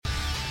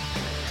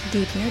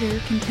Deep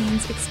Nerder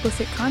contains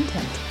explicit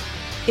content.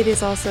 It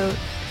is also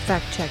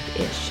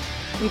fact-checked-ish.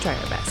 We try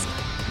our best.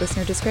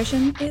 Listener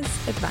discretion is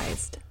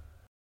advised.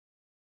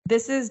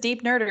 This is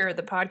Deep Nerder,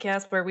 the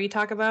podcast where we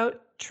talk about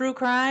true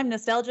crime,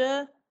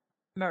 nostalgia,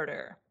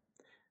 murder.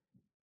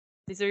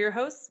 These are your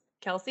hosts,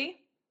 Kelsey.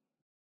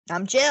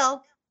 I'm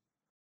Jill.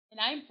 And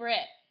I'm Britt.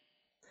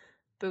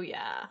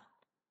 Booyah.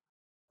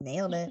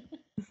 Nailed it.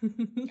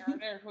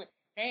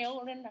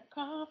 Nailed in the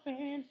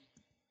coffin.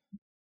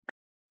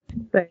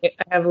 I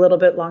have a little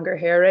bit longer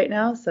hair right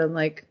now, so I'm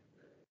like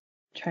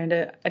trying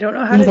to, I don't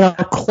know how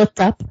to clipped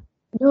up.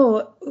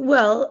 No,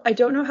 well, I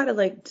don't know how to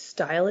like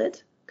style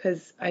it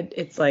because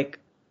it's like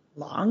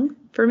long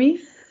for me.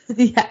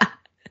 Yeah.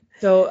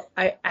 So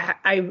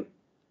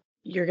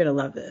you're gonna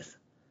love this.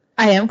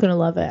 I am gonna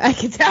love it. I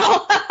can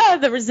tell.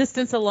 The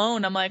resistance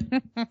alone. I'm like,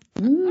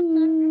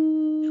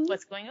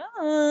 what's going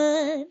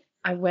on?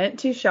 I went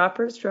to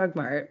Shoppers Drug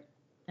Mart.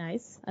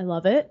 Nice. I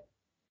love it.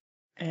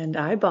 And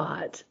I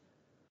bought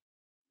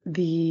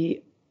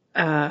the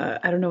I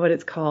don't know what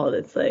it's called.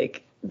 It's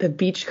like the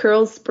beach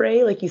curl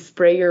spray. Like you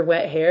spray your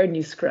wet hair and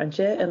you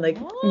scrunch it and like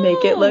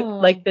make it look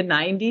like the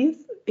 90s,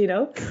 you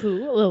know?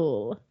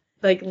 Cool.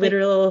 Like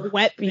literal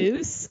wet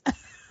mousse.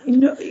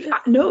 No,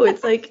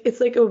 it's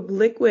like a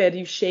liquid.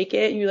 You shake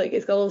it, and you like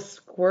it's got a little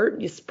squirt.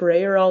 You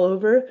spray her all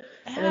over.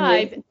 Yeah,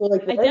 I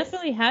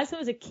definitely had some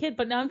as a kid,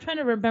 but now I'm trying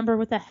to remember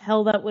what the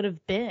hell that would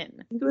have been.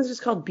 I think it was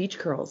just called beach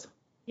curls.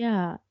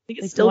 Yeah, I think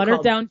it's like still watered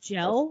called down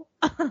gel.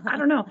 I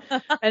don't know.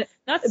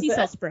 Not sea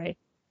salt spray.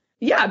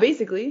 Yeah,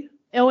 basically.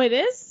 Oh, it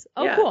is.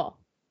 Oh, yeah. Cool.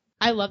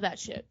 I love that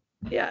shit.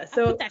 Yeah,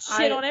 so I put that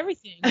shit on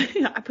everything.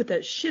 I put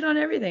that shit on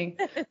everything.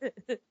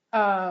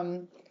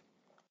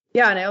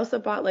 Yeah, and I also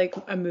bought like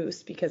a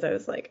mousse because I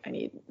was like, I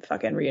need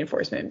fucking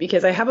reinforcement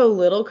because I have a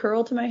little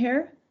curl to my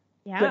hair.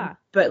 Yeah.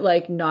 But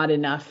like not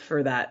enough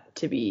for that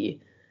to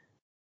be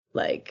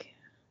like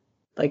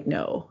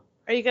no.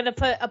 Are you gonna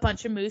put a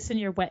bunch of mousse in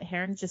your wet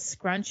hair and just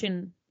scrunch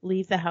and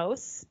leave the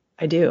house?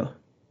 I do.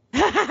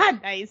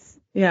 Nice.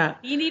 Yeah.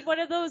 You need one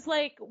of those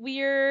like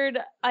weird.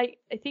 I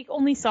think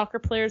only soccer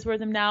players wear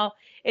them now.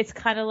 It's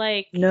kind of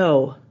like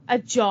a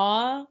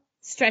jaw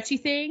stretchy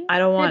thing. I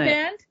don't want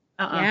it.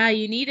 Yeah,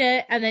 you need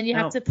it, and then you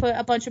have to put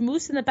a bunch of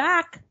mousse in the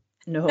back.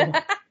 No,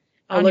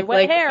 I look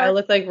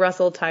like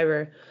Russell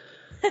Tiber.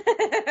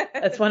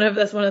 That's one of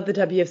the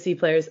WFC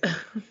players.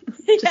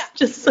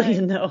 just so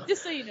you know.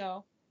 Just so you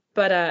know.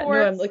 But no,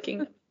 I'm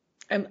looking.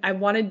 I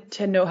wanted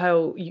to know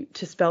how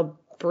to spell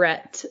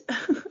Brett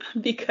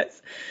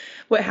because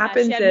what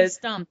happens is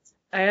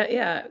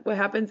what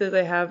happens is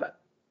I have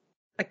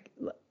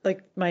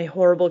like my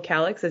horrible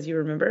calyx, as you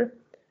remember.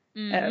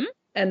 Mm-hmm.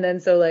 And then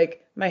so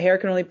like my hair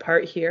can only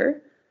part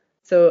here.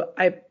 So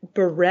I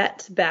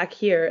barrette back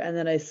here and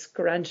then I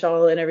scrunch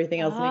all and everything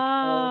else and make it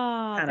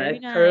all kind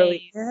of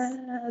curly.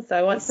 Yeah. So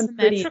I want some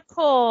pretty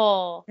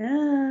symmetrical.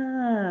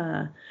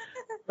 Yeah.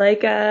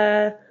 Like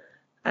I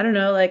don't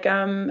know, like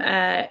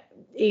 80s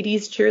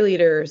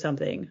cheerleader or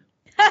something.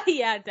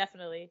 Yeah,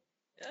 definitely.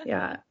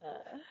 Yeah.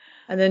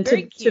 And then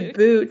to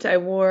boot, I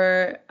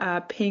wore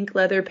pink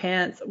leather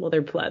pants. Well,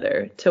 they're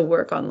pleather to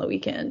work on the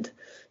weekend.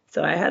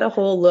 So I had a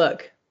whole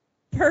look.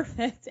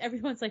 Perfect.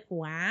 Everyone's like,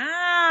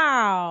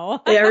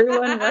 wow. Yeah,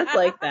 everyone was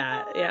like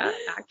that. Yeah,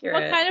 accurate.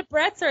 What kind of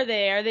Bretts are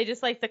they? Are they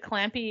just like the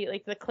clampy,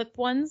 like the clip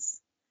ones?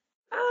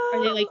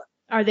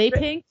 Are they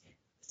pink?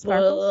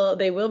 Sparkles? Well,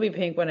 they will be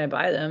pink when I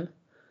buy them.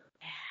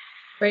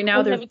 Right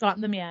now I haven't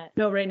gotten them yet.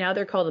 No, right now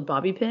they're called a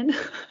bobby pin.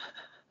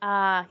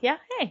 Yeah,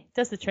 hey,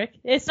 does the trick.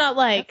 It's not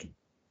like,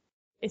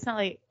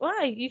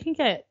 well, you can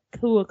get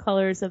cool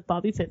colors of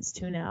bobby pins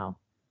too now.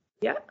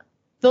 Yeah.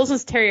 Those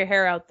ones tear your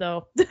hair out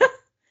though.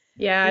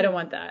 Yeah, I don't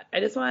want that. I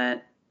just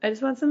want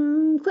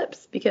some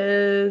clips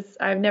because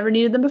I've never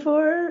needed them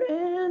before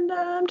and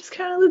I'm just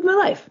kind of living my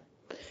life.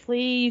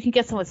 Hopefully you can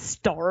get some with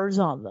stars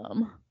on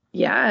them.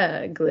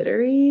 Yeah,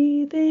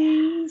 glittery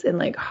things and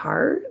like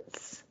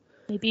hearts.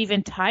 Maybe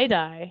even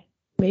tie-dye.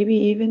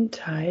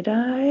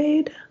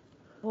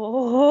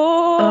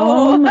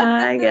 Oh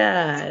my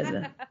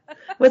God.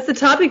 What's the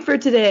topic for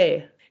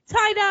today?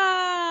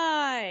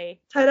 Tie-dye.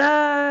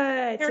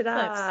 Tie-dye. Hair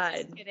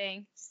clips. Just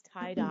kidding. Just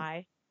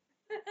tie-dye.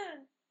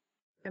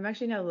 I'm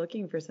actually now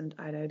looking for some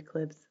tie-dyed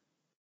clips.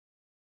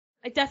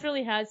 I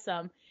definitely had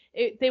some.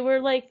 They were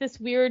like this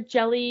weird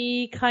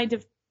jelly kind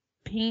of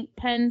paint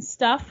pen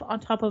stuff on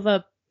top of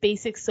a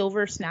basic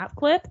silver snap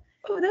clip.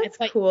 Oh, that's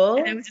cool.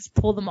 And I would just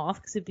pull them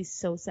off because it'd be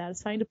so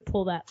satisfying to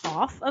pull that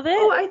off of it.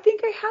 Oh, I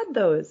think I had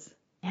those.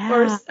 Yeah.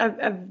 Or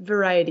a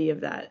variety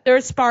of that. There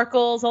were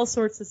sparkles, all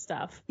sorts of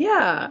stuff.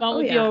 Yeah.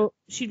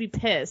 She'd be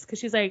pissed because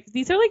she's like,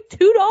 these are like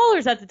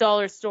 $2 at the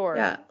dollar store.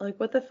 Yeah. Like,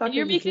 what the fuck and are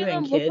you doing, kid?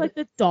 You're making them look like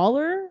the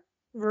dollar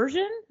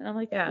version? And I'm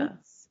like, yeah.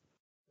 Oops.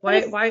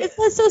 Why?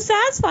 It's so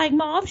satisfying,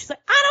 Mom. She's like,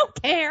 I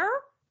don't care.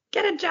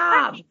 Get a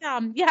job.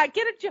 Yeah,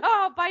 get a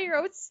job. Buy your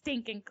own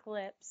stinking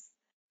clips.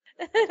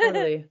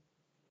 Totally.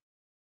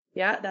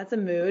 Yeah, that's a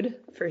mood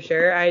for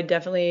sure. I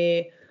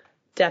definitely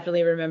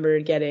remember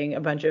getting a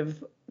bunch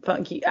of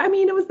funky. I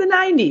mean, it was the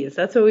 90s.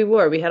 That's what we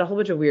wore. We had a whole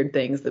bunch of weird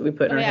things that we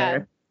put in our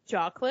hair.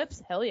 Jaw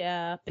clips, hell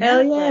yeah.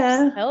 Hell Banana yeah.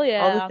 clips, hell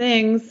yeah. All the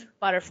things.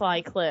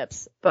 Butterfly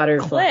clips.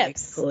 Butterfly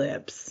Clips.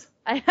 clips.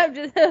 I have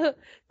just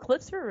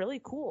clips were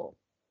really cool.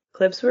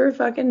 Clips were a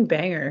fucking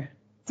banger.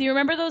 Do you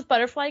remember those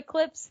butterfly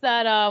clips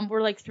that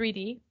were like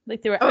 3D?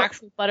 Like they were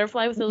actual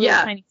butterfly with the little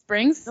tiny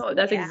springs? No,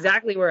 that's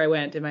exactly where I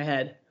went in my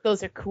head.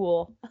 Those are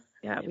cool.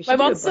 Yeah, we should. My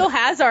mom still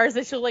has ours,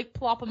 and she'll like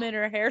plop them in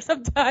her hair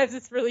sometimes.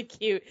 It's really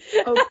cute.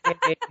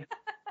 Okay.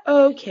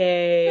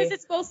 Okay. Because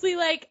it's mostly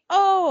like,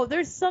 oh,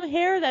 there's some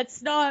hair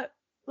that's not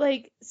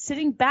like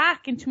sitting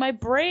back into my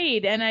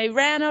braid, and I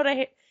ran out of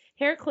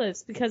hair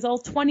clips because all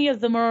 20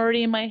 of them are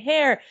already in my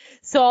hair.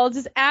 So I'll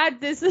just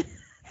add this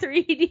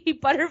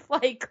 3D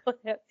butterfly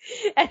clip.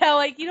 And I'm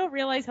like, you don't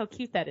realize how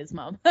cute that is,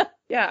 Mom.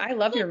 Yeah, I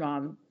love your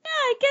mom. Yeah,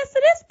 I guess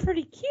it is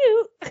pretty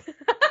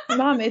cute.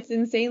 Mom, it's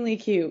insanely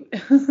cute.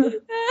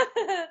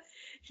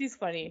 She's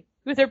funny.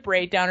 With her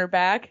braid down her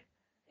back.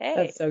 Hey,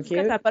 that's so cute.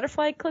 Got that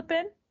butterfly clip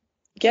in.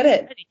 Get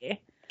it.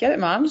 Ready. Get it,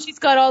 Mom. She's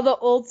got all the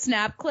old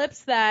snap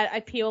clips that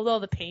I peeled all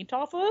the paint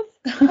off of.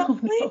 Oh,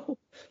 no.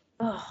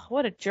 Oh,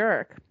 what a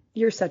jerk.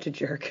 You're such a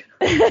jerk.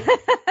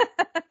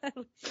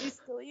 She's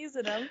still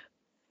using them.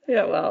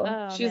 Yeah,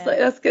 well, she's like,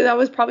 that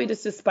was probably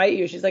just to spite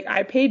you. She's like,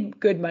 I paid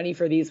good money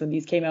for these when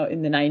these came out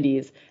in the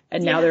 90s,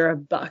 and now they're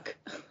 $1.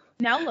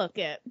 Now look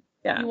it.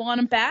 Yeah. You want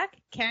them back?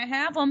 Can't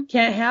have them.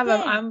 Can't have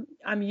them.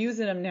 I'm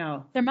using them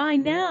now. They're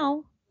mine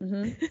now.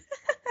 Mm-hmm.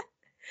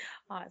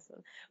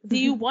 Awesome. Do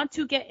you want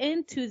to get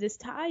into this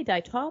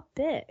tie-dye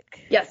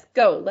topic? Yes,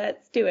 go.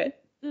 Let's do it.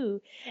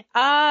 Ooh.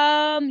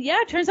 Yeah,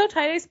 it turns out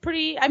tie-dye's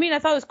pretty, I mean, I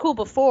thought it was cool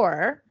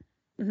before.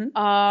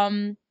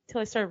 Mm-hmm.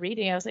 Till I started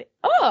reading, I was like,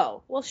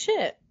 oh, well,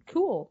 shit,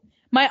 cool.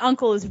 My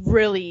uncle is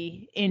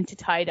really into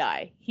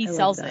tie-dye. He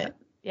sells it.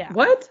 Yeah.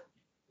 What?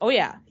 Oh,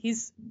 yeah.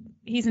 He's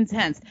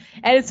intense.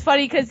 And it's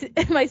funny because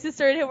my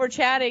sister and him were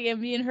chatting,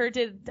 and me and her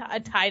did a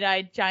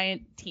tie-dye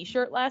giant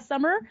T-shirt last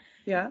summer.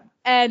 Yeah.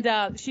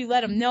 And she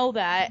let him know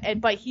that.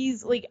 But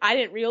he's like, I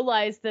didn't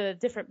realize the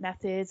different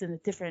methods and the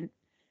different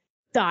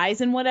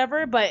dyes and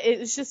whatever, but it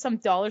was just some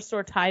dollar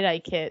store tie-dye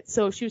kit.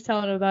 So she was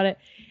telling him about it.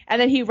 And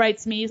then he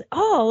writes me, he's like,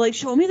 oh, like,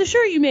 show me the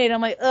shirt you made. I'm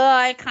like,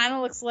 it kind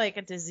of looks like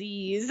a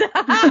disease.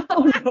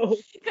 Oh, no.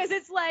 Because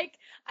it's like,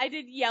 I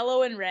did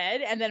yellow and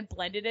red and then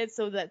blended it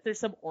so that there's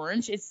some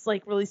orange. It's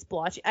like really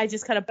splotchy. I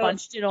just kind of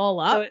bunched it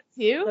all up,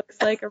 too.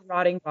 Looks like a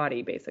rotting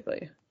body,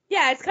 basically.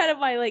 Yeah, it's kind of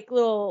my like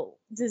little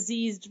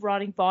diseased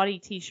rotting body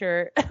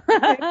T-shirt. And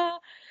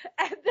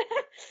then,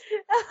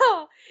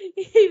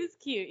 he was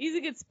cute. He's a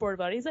good sport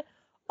about it. He's like,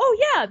 oh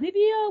yeah,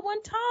 maybe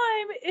one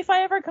time if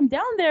I ever come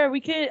down there,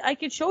 I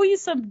could show you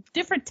some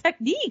different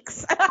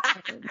techniques. Oh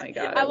my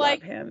god, I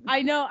love him.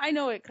 I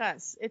know it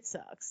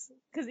sucks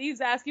because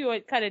he's asking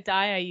what kind of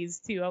dye I use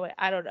too. I'm like,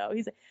 I don't know.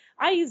 He's like,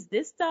 I use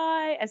this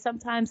dye, and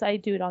sometimes I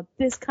do it on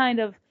this kind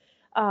of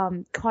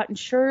cotton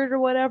shirt or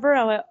whatever.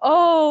 I'm like,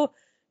 oh,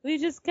 we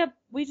just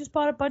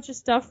bought a bunch of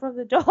stuff from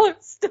the dollar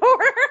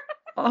store.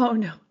 Oh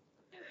no.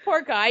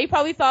 Poor guy. He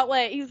was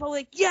probably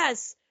like,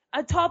 yes,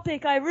 a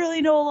topic I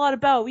really know a lot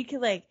about. We can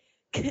like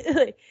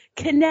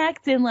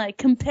connect and like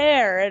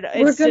compare.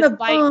 And we're gonna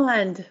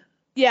bond.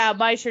 Yeah,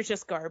 my shirt's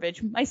just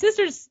garbage. My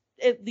sister's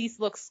at least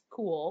looks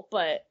cool,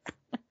 but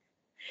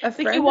I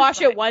think you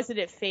wash it once and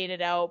it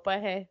faded out.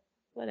 But hey,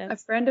 whatever. A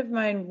friend of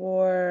mine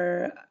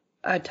wore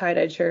a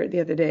tie-dyed shirt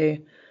the other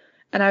day,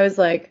 and I was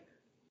like,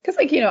 because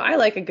like, you know, I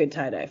like a good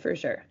tie-dye for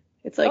sure.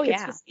 It's like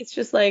it's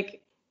just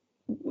like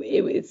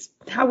it's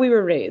how we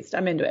were raised.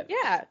 I'm into it.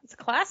 Yeah, it's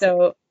classic.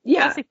 So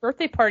yeah, classic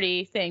birthday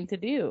party thing to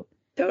do.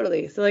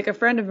 Totally. So like a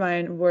friend of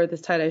mine wore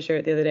this tie-dye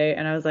shirt the other day,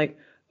 and I was like,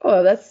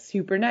 oh, that's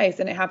super nice.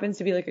 And it happens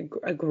to be like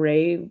a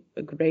gray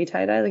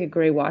tie-dye, like a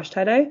gray wash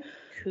tie-dye.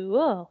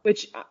 Cool.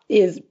 Which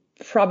is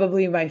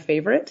probably my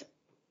favorite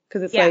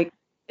because it's like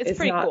it's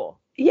pretty cool.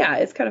 Yeah,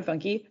 it's kind of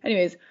funky.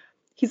 Anyways,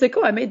 he's like,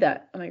 oh, I made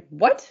that. I'm like,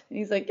 what? And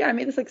he's like, yeah, I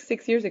made this like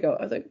 6 years ago.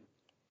 I was like,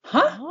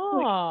 huh?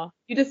 Oh.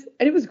 Like,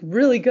 and it was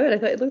really good. I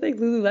thought it looked like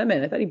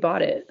Lululemon. I thought he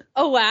bought it.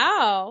 Oh,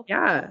 wow.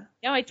 Yeah.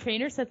 Yeah, my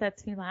trainer said that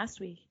to me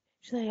last week.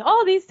 She's like,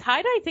 oh, these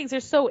tie-dye things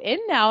are so in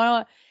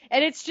now.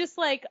 And it's just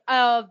like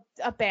a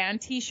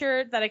band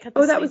T-shirt that I cut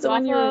the sleeves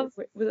off of.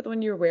 Was it the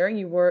one you were wearing?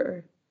 You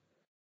wore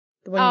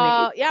the one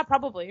you made? Yeah,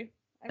 probably.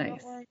 Nice. I'm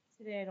not wearing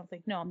it today, I don't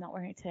think. No, I'm not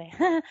wearing it today.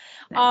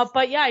 Nice.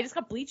 But yeah, I just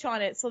got bleach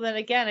on it. So then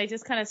again, I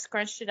just kind of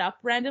scrunched it up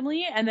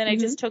randomly, and then I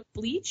just took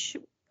bleach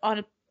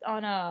on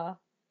a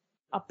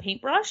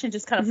paintbrush and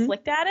just kind of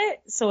flicked at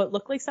it so it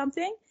looked like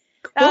something.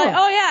 Cool. Like,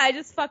 oh yeah, I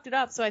just fucked it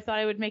up, so I thought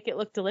I would make it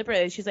look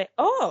deliberate. And she's like,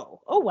 oh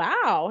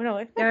wow. And I'm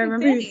like, yeah, I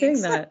remember you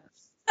saying that.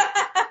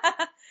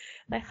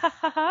 Like, ha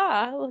ha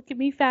ha, look at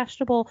me,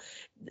 fashionable.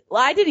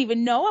 Well, I didn't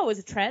even know I was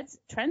a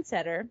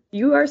trendsetter.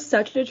 You are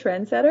such a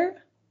trendsetter.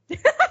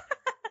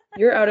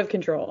 You're out of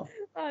control.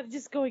 I'm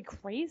just going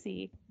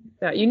crazy.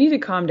 Yeah, you need to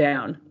calm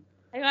down.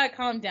 I gotta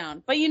calm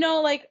down. But you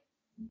know, like,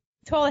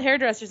 to all the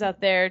hairdressers out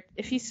there,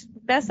 if you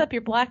mess up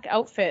your black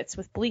outfits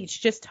with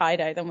bleach, just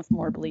tie-dye them with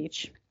more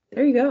bleach.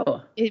 There you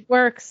go. It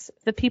works.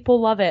 The people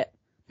love it.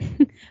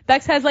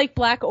 Bex has like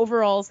black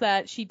overalls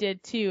that she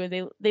did too,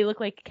 and they look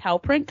like cow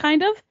print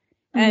kind of.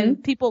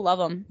 and people love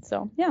them.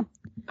 So yeah.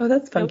 Oh,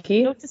 that's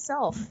funky. Note to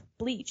self: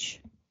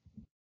 bleach.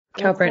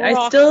 Cow print.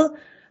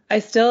 I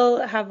still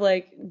have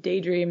like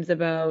daydreams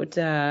about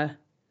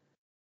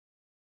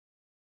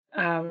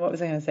what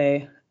was I gonna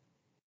say?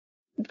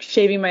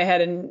 Shaving my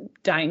head and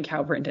dyeing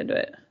cow print into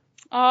it.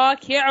 Oh,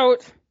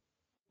 cute.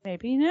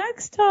 Maybe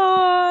next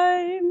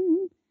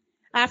time.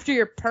 After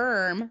your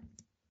perm.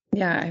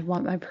 Yeah, I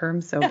want my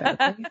perm so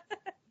badly.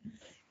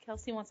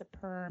 Kelsey wants a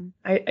perm.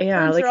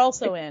 Perms are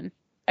also in.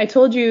 I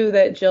told you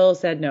that Jill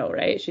said no,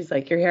 right? She's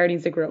like, your hair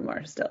needs to grow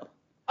more still.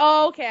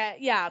 Oh, okay.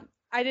 Yeah.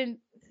 I didn't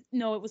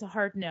know it was a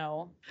hard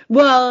no.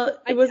 Well,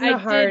 it wasn't a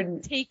hard. I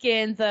did take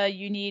in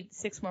you need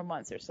 6 more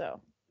months or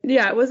so.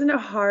 Yeah, it wasn't a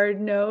hard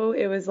no.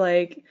 It was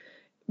like,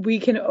 we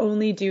can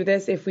only do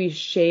this if we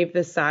shave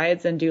the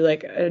sides and do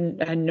like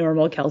a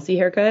normal Kelsey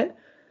haircut.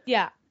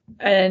 Yeah.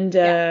 And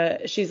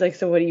she's like,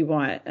 so what do you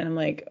want? And I'm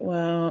like,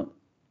 well,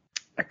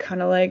 I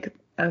kind of like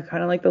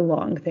the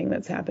long thing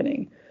that's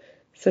happening.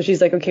 So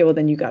she's like, okay, well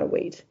then you gotta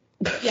wait.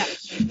 Yeah.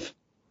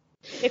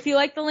 If you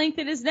like the length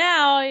it is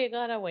now, you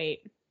gotta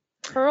wait.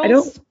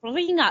 Curls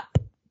spring up.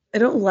 I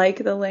don't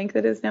like the length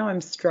it is now.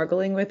 I'm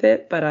struggling with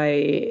it, but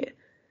I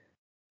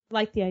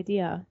like the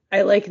idea.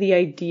 I like the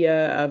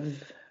idea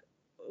of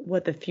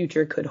what the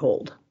future could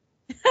hold.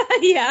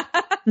 Yeah.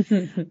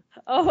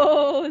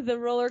 Oh, the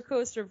roller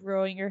coaster of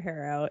growing your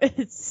hair out.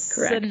 It's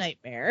a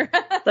nightmare.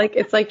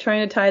 It's like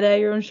trying to tie-dye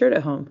your own shirt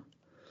at home.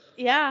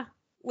 Yeah,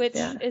 which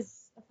is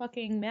a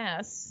fucking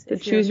mess. To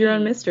choose your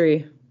own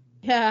mystery.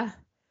 Yeah.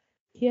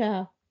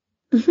 Yeah.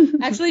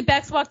 Actually,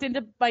 Bex walked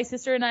into my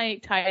sister and I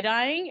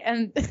tie-dyeing,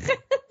 and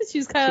she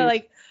was kind of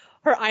like,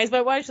 her eyes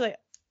went wide. She's like,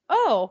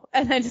 oh,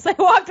 and then just like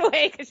walked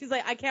away because she's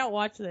like, I can't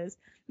watch this.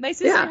 My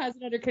sister has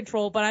it under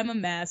control, but I'm a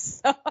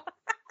mess. So.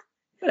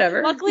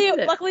 Whatever. Luckily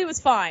it was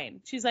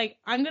fine. She's like,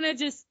 I'm gonna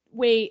just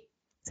wait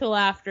till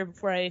after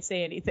before I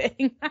say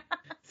anything.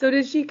 So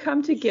did she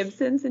come to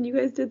Gibson's and you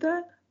guys did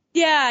that?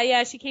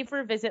 Yeah. She came for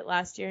a visit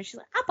last year. She's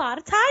like, I bought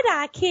a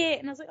tie-dye kit,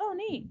 and I was like, oh,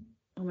 neat.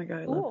 Oh my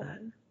god, I love that.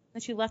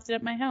 And she left it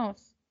at my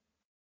house.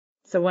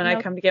 So when I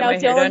come to get my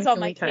hair done,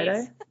 can we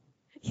tie-dye?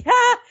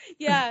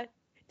 Yeah.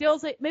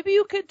 Dale's like, maybe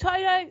you could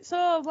tie-dye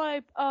some of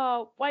my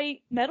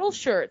white metal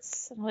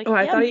shirts. And I'm like,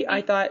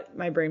 I thought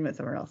my brain went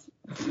somewhere else.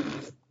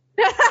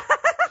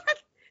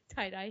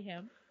 Tie-dye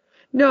him.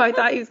 No, I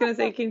thought he was going to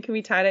say, can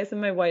we tie-dye some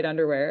of my white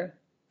underwear?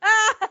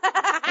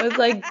 I was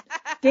like,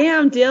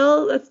 damn,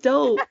 Dill, that's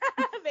dope.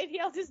 Maybe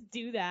I'll just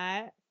do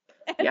that.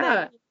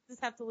 Yeah.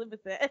 Just have to live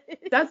with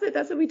it. That's it.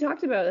 That's what we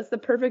talked about. That's the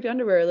perfect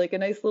underwear. Like a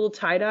nice little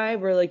tie-dye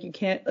where like you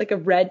can't, like a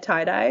red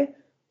tie-dye.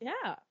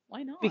 Yeah,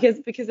 why not?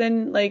 Because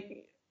then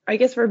like, I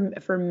guess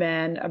for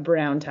men, a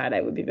brown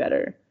tie-dye would be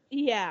better.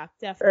 Yeah,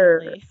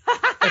 definitely.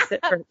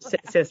 For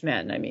cis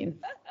men, I mean.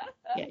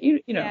 Yeah,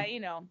 you know.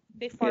 Yeah,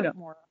 they fart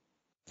more.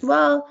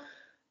 Well,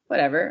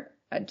 whatever.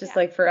 Just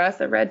like for us,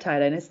 a red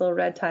tie-dye, nice little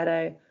red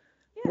tie-dye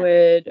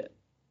would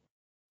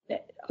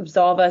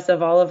absolve us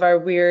of all of our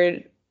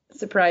weird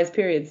surprise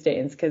period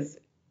stains, because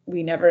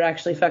we never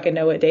actually fucking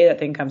know what day that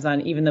thing comes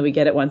on, even though we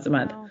get it once a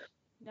month.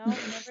 No,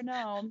 you never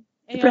know.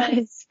 And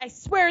like, I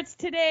swear it's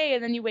today,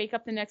 and then you wake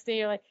up the next day,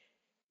 you're like,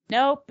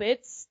 nope,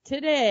 it's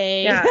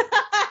today. Yeah.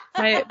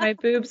 My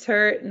boobs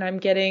hurt, and I'm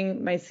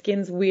getting, my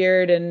skin's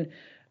weird, and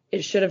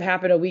it should have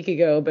happened a week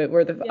ago, but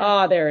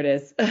there it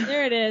is.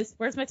 There it is.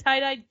 Where's my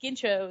tie-dyed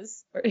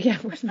ginchos?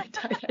 Where's my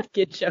tie-dyed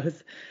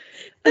ginchos?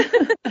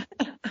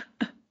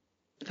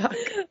 Fuck.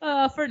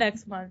 For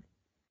next month.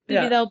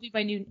 Maybe that'll be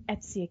my new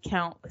Etsy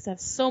account, because I have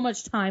so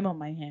much time on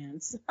my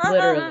hands.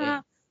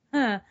 Literally.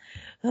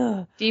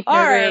 Deep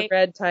Nerder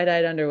red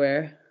tie-dyed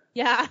underwear.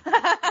 Yeah.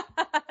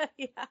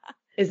 Yeah.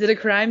 Is it a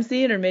crime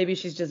scene, or maybe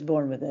she's just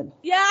born with it?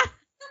 Yeah.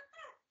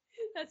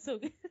 That's so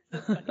good.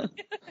 That's funny.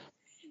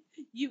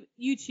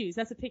 You choose.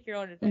 That's a pick your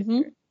own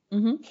adventure.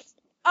 Mm-hmm.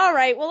 All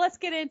right. Well, let's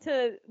get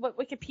into what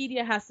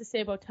Wikipedia has to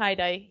say about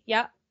tie-dye.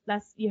 Yeah.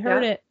 You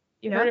heard it.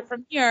 You heard it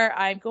from here.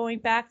 I'm going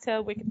back to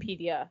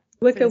Wikipedia.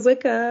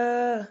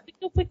 Wicca.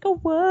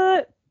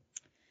 What?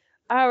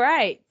 All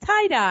right.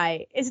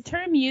 Tie-dye is a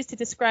term used to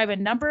describe a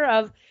number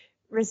of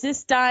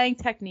resist dyeing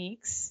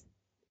techniques.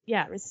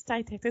 Yeah, resist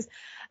dyeing techniques.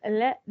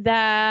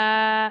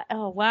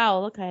 Oh,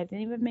 wow. Look, I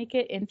didn't even make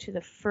it into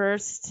the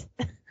first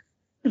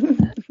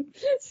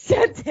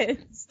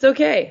sentence. It's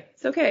okay.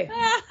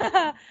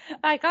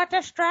 I got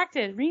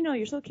distracted. Reno,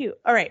 you're so cute.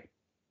 All right.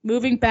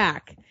 Moving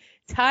back.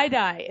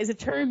 Tie-dye is a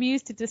term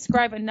used to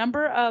describe a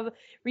number of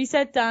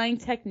reset dyeing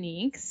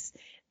techniques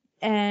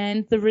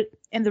and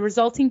the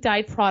resulting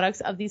dyed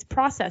products of these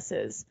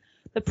processes.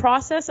 The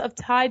process of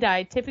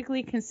tie-dye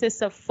typically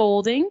consists of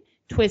folding,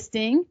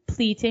 twisting,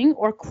 pleating,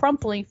 or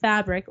crumpling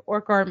fabric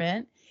or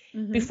garment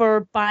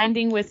before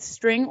binding with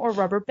string or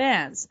rubber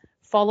bands,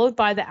 followed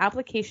by the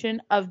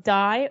application of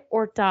dye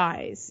or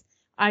dyes.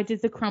 I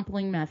did the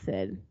crumpling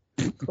method.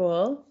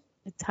 Cool.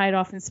 It tied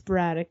off in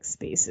sporadic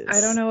spaces.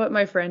 I don't know what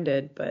my friend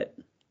did, but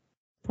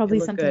probably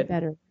something good.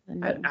 Better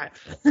than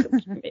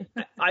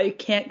I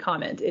can't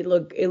comment. It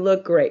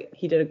looked great.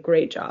 He did a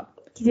great job.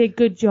 He did a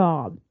good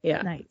job.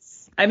 Yeah.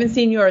 Nice. I haven't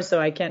seen yours,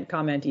 so I can't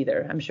comment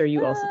either. I'm sure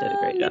you also did a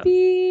great job.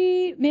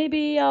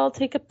 Maybe I'll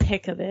take a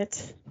pic of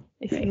it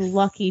if Nice. you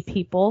lucky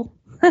people.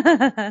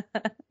 The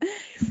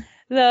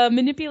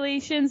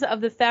manipulations of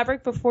the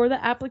fabric before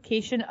the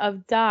application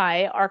of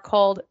dye are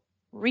called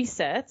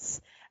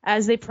resets,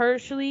 as they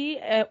partially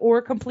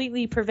or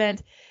completely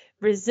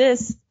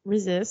resist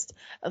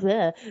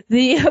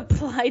the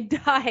applied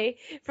dye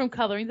from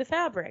coloring the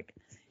fabric.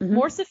 Mm-hmm.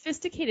 More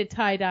sophisticated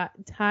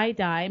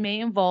tie-dye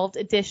may involve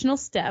additional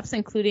steps,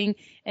 including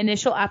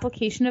initial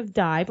application of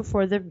dye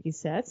before the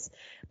resets,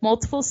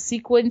 multiple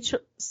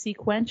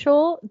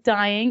sequential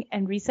dyeing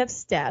and reset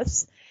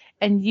steps,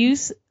 and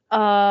use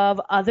of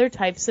other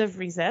types of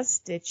resets,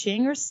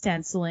 stitching or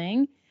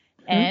stenciling,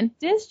 and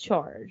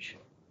discharge.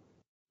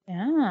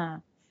 Yeah.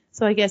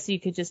 So I guess you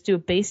could just do a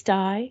base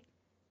dye,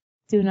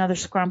 do another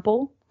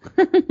scrumple.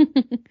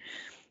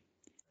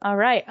 All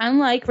right.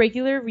 Unlike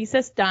regular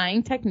recessed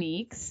dyeing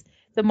techniques,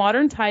 the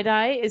modern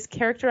tie-dye is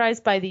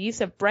characterized by the use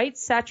of bright,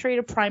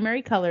 saturated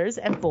primary colors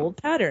and bold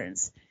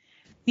patterns.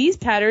 These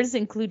patterns,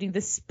 including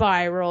the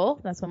spiral,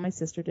 that's what my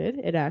sister did.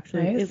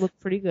 It looked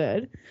pretty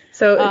good.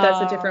 So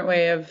that's a different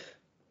way of...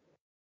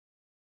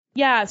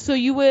 Yeah, so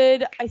you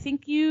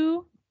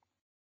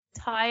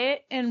tie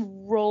it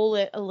and roll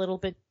it a little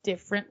bit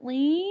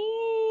differently.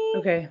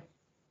 Okay.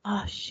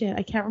 Oh, shit,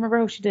 I can't remember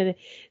how she did it.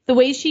 The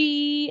way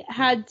she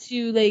had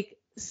to, like,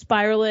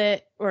 spiral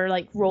it or,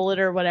 like, roll it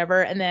or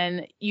whatever and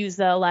then use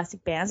the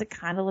elastic bands, it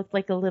kind of looked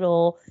like a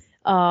little,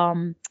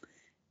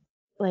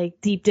 like,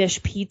 deep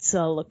dish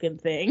pizza looking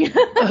thing.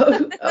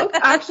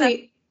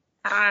 Actually...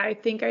 I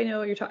think I know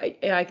what you're talking.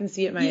 Yeah, I can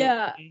see it.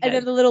 And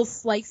then the little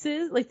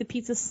slices, like the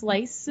pizza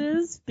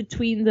slices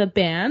between the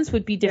bands,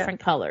 would be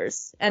different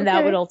colors, and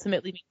that would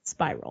ultimately make the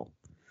spiral.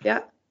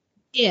 Yeah.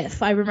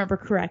 If I remember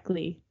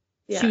correctly,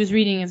 she was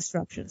reading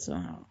instructions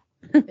somehow.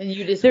 And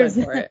you just went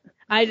for it.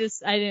 I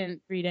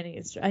didn't read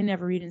any. I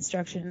never read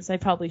instructions. I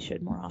probably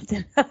should more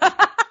often.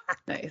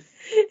 Nice.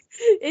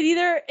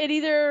 It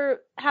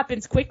either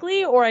happens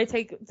quickly or I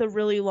take the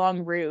really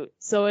long route,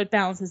 so it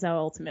balances out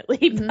ultimately.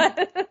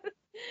 Mm-hmm.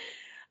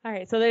 All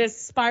right, so there's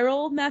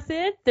spiral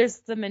method,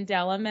 there's the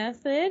Mandela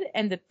method,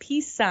 and the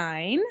peace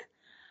sign,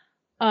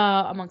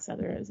 amongst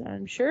others,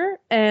 I'm sure.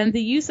 And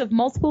the use of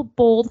multiple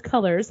bold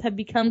colors have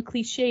become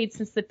cliched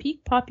since the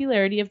peak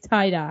popularity of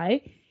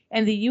tie-dye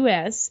in the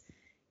U.S.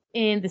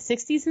 in the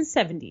 60s and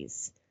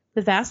 70s.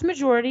 The vast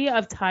majority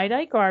of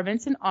tie-dye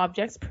garments and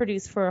objects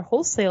produced for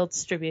wholesale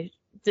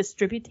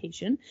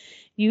distribution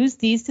use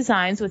these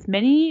designs, with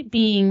many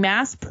being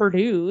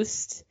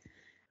mass-produced.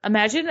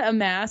 Imagine a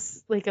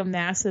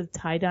massive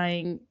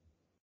tie-dyeing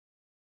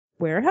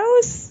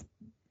warehouse.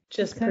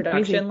 Just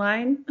production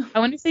line. I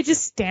wonder if they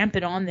just stamp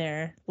it on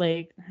there.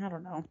 Like, I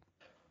don't know.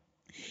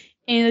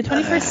 In the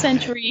 21st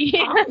century.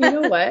 You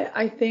know what?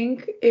 I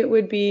think it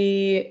would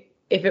be,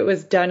 if it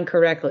was done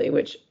correctly,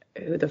 which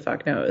who the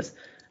fuck knows.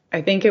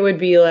 I think it would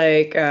be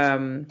like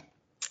they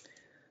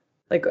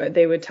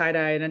would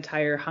tie-dye an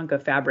entire hunk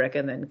of fabric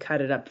and then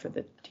cut it up for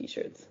the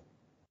t-shirts.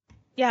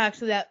 Yeah,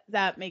 actually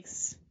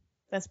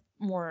that's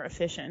more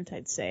efficient,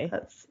 I'd say.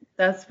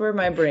 That's where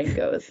my brain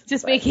goes.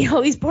 Just making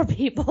all these poor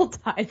people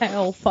tie-dye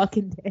all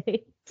fucking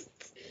day.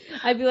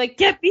 I'd be like,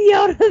 get me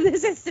out of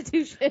this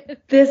institution.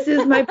 This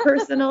is my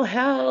personal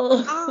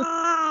hell.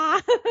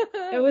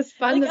 It was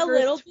fun. Like a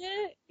little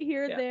bit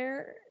here and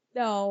there.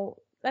 No,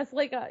 that's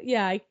like I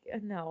can't do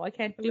mass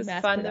production. It was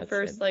fun the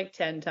first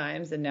 10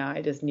 times, and now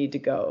I just need to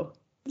go.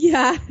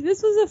 Yeah,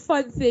 this was a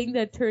fun thing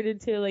that turned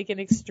into like an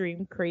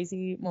extreme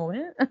crazy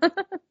moment.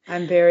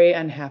 I'm very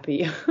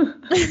unhappy.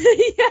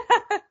 Yeah.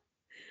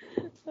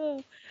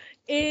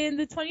 In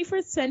the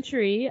 21st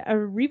century, a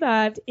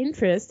revived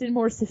interest in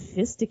more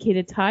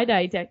sophisticated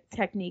tie-dye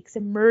techniques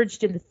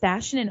emerged in the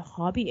fashion and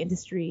hobby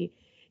industry,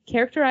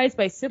 characterized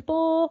by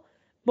simple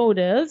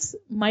motifs,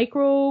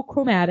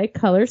 microchromatic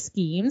color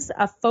schemes,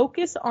 a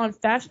focus on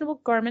fashionable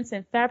garments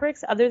and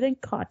fabrics other than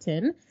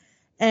cotton,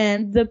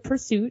 and the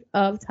pursuit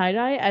of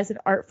tie-dye as an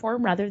art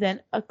form rather than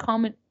a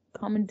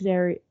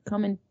commentary?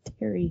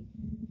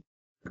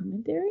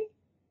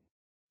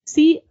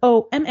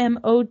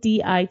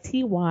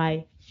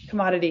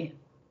 Commodity.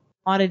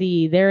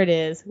 Commodity. There it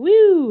is.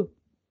 Woo!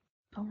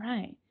 All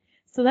right.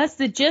 So that's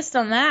the gist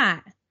on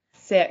that.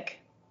 Sick.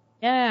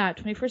 Yeah,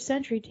 21st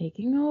century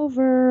taking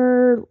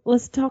over.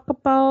 Let's talk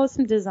about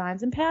some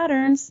designs and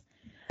patterns.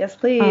 Yes,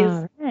 please.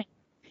 All right.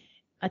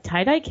 A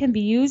tie-dye can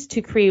be used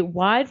to create a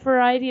wide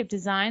variety of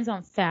designs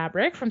on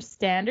fabric, from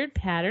standard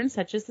patterns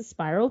such as the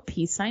spiral,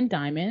 peace sign,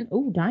 diamond,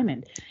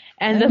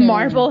 and the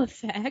marble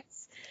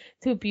effects,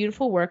 to a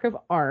beautiful work of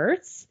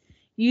art,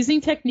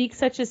 using techniques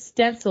such as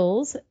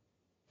stencils,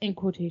 in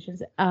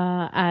quotations,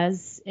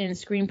 as in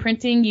screen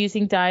printing,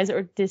 using dyes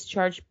or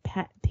discharge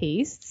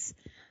pastes,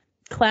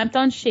 clamped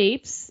on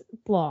shape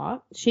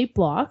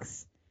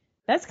blocks.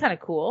 That's kind of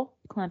cool.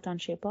 Clamped on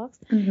shape blocks.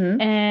 Mm-hmm.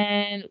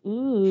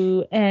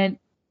 And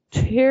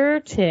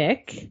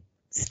Tear-tick,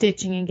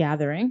 stitching and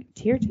gathering.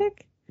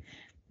 Tear-tick?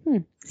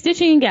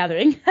 Stitching and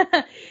gathering.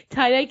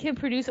 Tie-dye can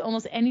produce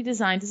almost any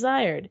design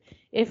desired.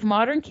 If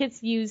modern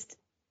kits used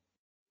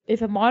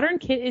If a modern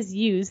kit is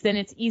used, then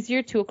it's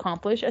easier to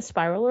accomplish a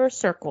spiral or a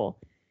circle,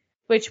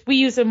 which we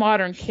use a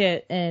modern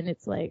kit, and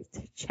it's like,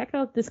 check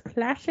out this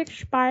classic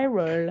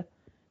spiral.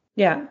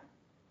 Yeah.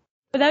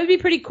 But that would be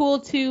pretty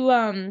cool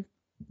to,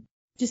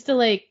 just to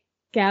like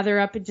gather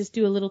up and just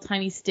do a little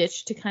tiny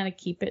stitch to kind of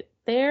keep it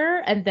there.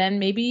 And then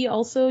maybe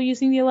also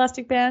using the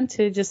elastic band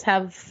to just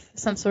have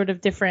some sort of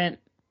different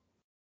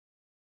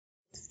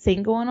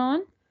thing going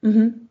on.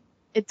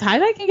 Mm-hmm.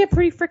 Tie-dye can get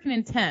pretty freaking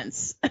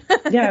intense.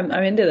 Yeah,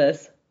 I'm into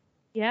this.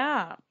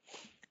 Yeah.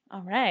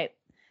 All right.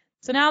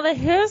 So now the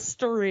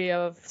history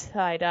of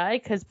tie-dye,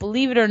 because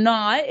believe it or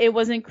not, it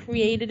wasn't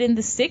created in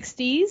the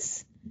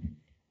 60s.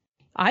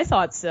 I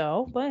thought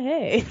so, but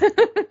hey.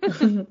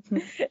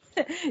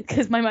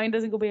 Because my mind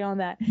doesn't go beyond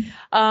that.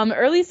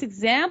 Earliest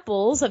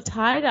examples of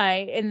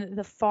tie-dye in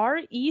the Far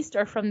East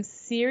are from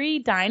Siri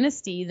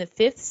Dynasty, the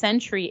 5th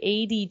century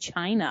AD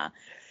China.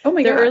 Oh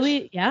my gosh.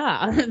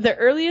 The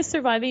earliest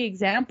surviving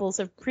examples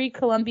of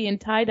pre-Columbian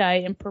tie-dye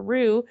in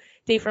Peru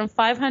date from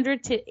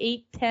 500 to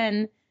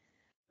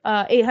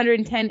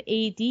 810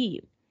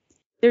 AD.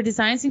 Their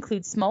designs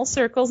include small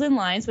circles and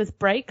lines with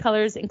bright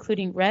colors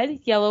including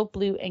red, yellow,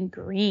 blue, and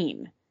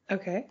green.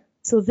 Okay.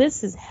 So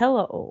this is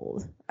hella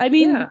old. I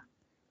mean,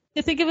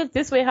 to think of it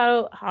this way,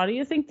 how do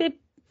you think they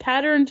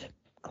patterned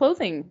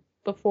clothing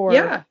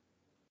before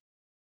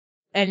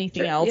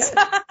anything else?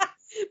 Yeah.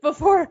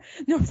 Before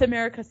North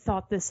America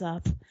thought this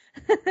up.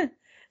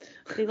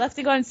 They left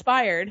and got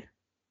inspired.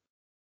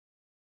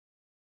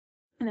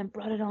 And then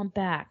brought it on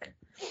back.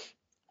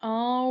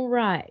 All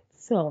right.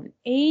 So,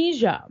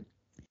 Asia.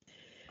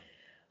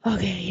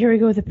 Okay, here we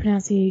go with the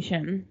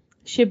pronunciation.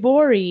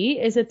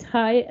 Shibori is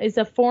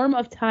a form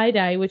of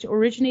tie-dye which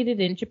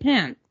originated in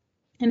Japan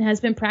and has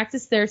been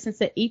practiced there since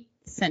the 8th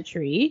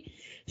century.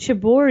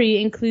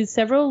 Shibori includes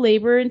several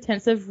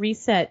labor-intensive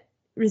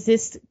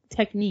resist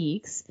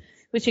techniques,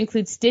 which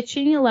include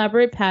stitching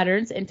elaborate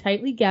patterns and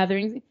tightly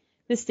gathering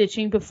the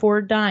stitching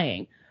before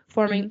dyeing,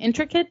 forming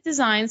intricate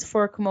designs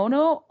for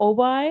kimono,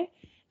 obi,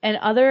 and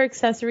other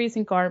accessories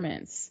and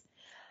garments.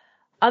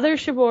 Other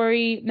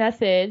shibori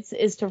methods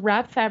is to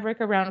wrap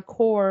fabric around a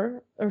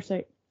core of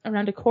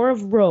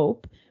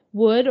rope,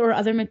 wood, or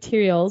other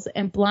materials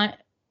and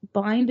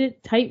bind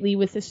it tightly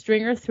with a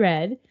string or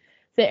thread.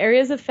 The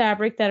areas of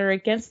fabric that are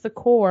against the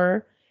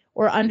core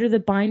or under the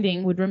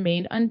binding would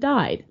remain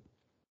undyed.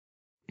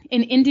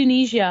 In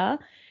Indonesia,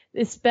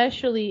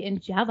 especially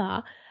in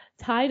Java,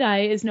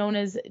 tie-dye is known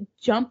as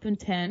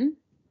jumpunten.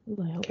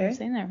 I hope I'm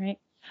saying that right.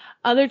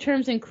 Other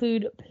terms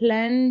include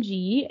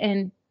planji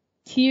and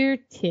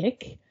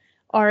tirtik,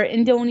 are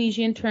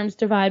Indonesian terms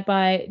derived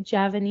by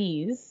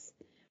Javanese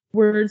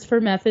words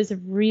for methods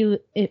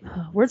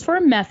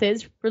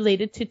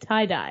related to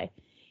tie-dye.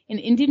 In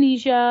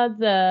Indonesia,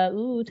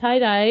 the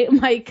tie-dye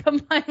might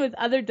combine with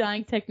other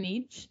dyeing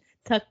techniques.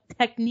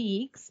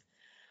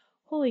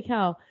 Holy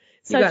cow.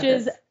 Such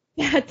as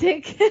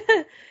batik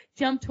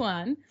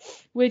jumtuan,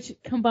 which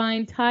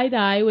combine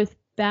tie-dye with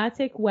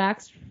batik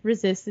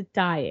wax-resistant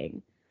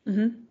dyeing.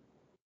 Mm-hmm.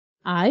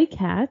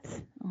 ICAT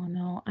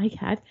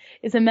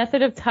is a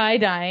method of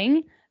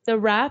tie-dyeing the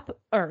wrap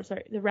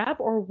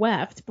or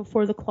weft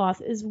before the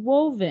cloth is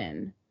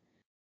woven.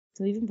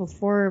 So even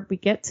before we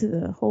get to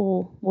the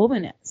whole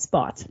woven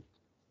spot.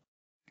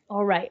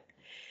 All right.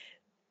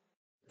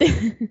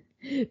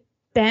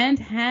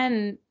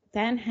 Banhanai?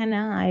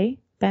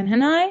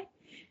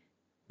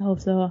 I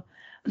hope so.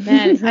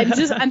 Man,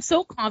 I'm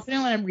so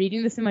confident when I'm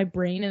reading this in my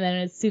brain, and then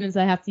as soon as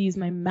I have to use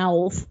my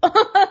mouth,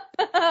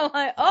 I'm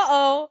like,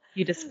 uh-oh.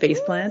 You just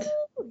faceplant?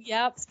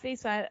 Yep,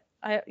 faceplant.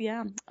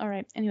 Yeah. All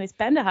right. Anyways,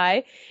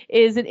 Bandhai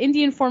is an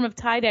Indian form of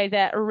tie-dye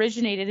that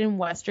originated in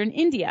Western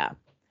India.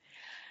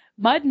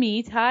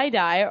 Mudmi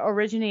tie-dye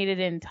originated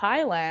in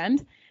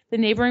Thailand, the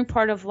neighboring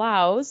part of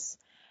Laos.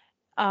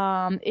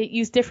 It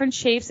used different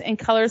shapes and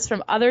colors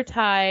from other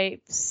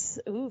types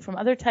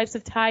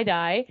of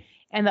tie-dye,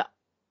 and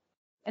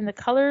the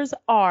colors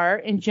are,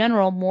 in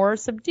general, more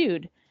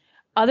subdued.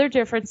 Other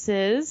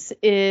differences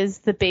is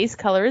the base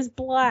color is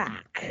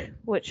black,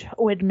 which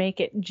would make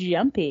it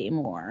jumpy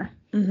more.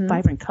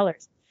 Vibrant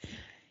colors.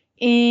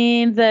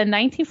 In the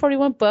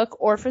 1941 book,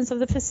 Orphans of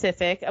the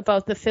Pacific,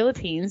 about the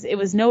Philippines, it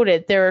was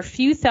noted there are a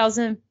few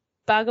thousand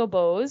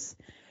Bagobos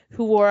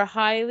who wore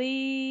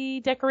highly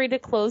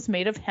decorated clothes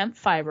made of hemp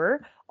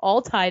fiber,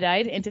 all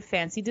tie-dyed into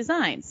fancy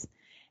designs,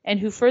 and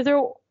who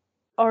further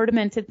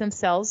ornamented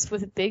themselves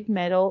with big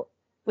metal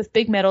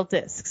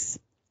discs.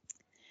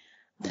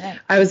 Right.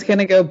 I was going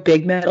to go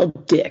big metal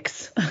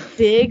dicks.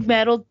 Big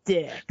metal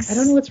dicks. I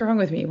don't know what's wrong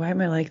with me. Why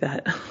am I like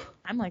that?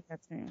 I'm like that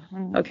too.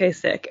 Okay,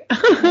 sick.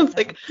 I was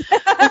like,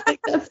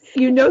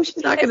 she's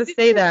not going to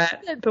say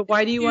that, but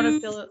why do you want to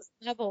fill it?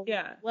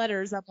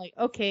 Letters. I'm like,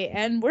 okay,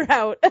 and we're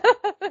out.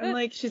 I'm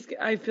like,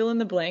 I fill in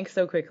the blank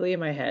so quickly in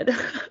my head.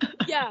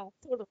 Yeah,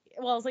 totally.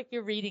 Well, it's like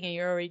you're reading and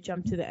you already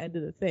jumped to the end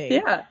of the thing.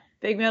 Yeah,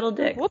 big metal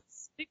dicks.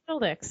 Whoops, big metal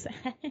dicks.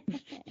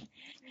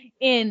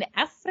 In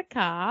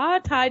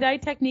Africa, tie-dye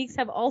techniques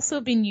have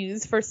also been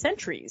used for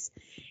centuries.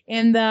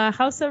 In the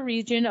Hausa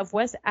region of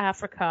West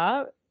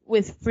Africa,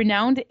 with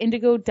renowned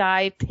indigo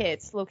dye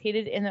pits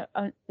located in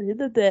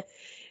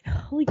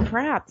holy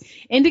crap,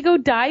 indigo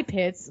dye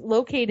pits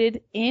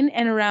located in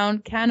and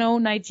around Kano,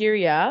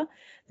 Nigeria.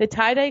 The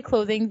tie-dye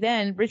clothing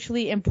then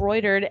richly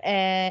embroidered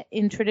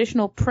in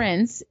traditional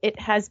prints. It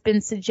has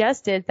been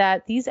suggested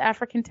that these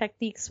African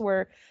techniques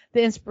were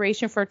the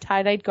inspiration for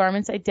tie-dyed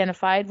garments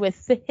identified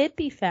with the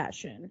hippie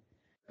fashion.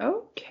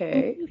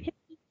 Okay. Ooh,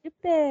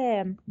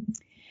 hippie.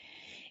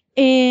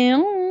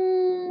 And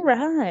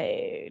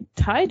right.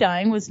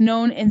 Tie-dyeing was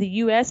known in the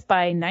U.S.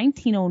 by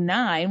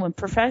 1909 when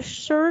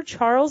Professor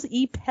Charles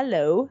E.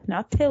 Pellow,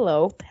 not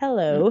Pillow,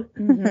 Pellow,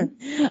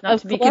 not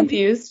to be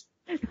confused,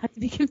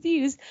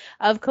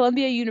 of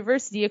Columbia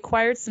University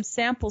acquired some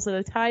samples of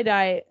the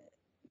tie-dye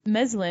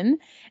muslin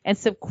and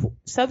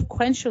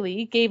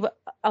subsequently gave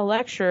a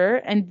lecture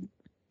and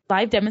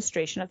live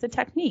demonstration of the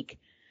technique.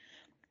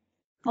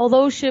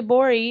 Although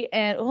Shibori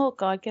and oh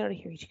god, get out of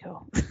here,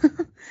 Ichiko.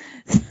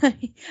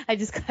 I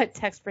just got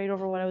text right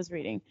over what I was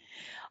reading.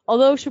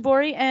 Although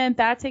shibori and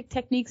batik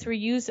techniques were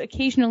used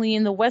occasionally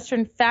in the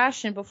Western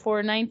fashion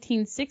before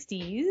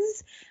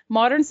 1960s,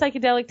 modern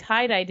psychedelic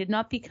tie-dye did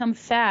not become a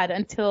fad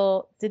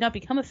until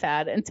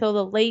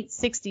the late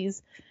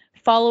 60s,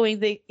 following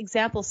the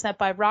example set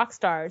by rock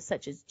stars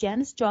such as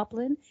Janis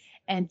Joplin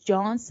and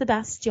John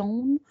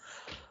Sebastian,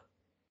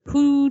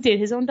 who did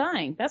his own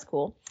dyeing. That's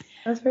cool.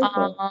 That's very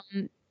cool.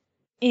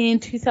 In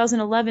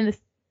 2011,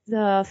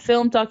 the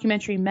film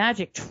documentary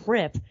Magic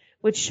Trip,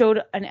 which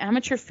showed an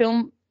amateur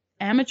film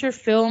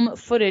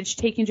footage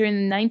taken during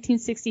the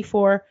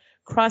 1964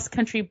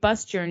 cross-country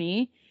bus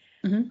journey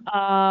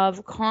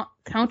of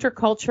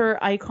counterculture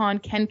icon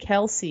Ken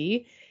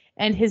Kelsey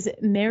and his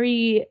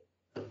merry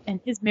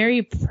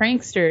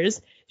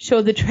pranksters,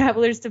 showed the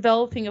travelers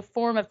developing a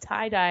form of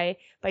tie-dye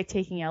by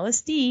taking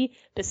LSD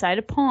beside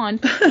a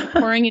pond,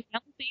 pouring an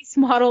base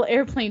model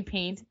airplane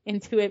paint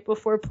into it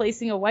before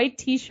placing a white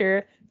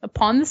t-shirt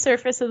upon the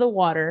surface of the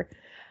water.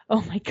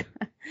 Oh my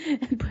god.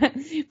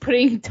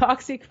 Putting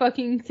toxic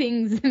fucking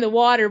things in the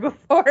water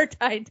before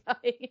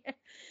tie-dye.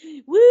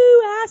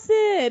 Woo,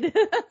 acid!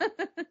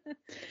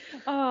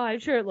 Oh, I'm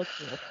sure it looks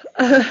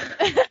cool.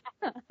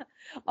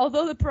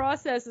 Although the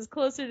process is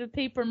closer to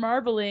paper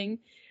marbling,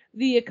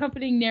 the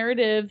accompanying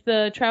narrative,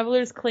 the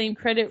travelers claim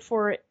credit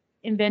for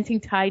inventing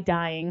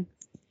tie-dyeing.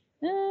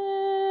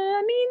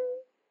 I mean,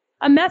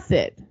 a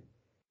method.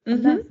 A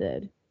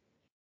method.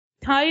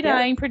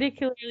 Tie-dyeing,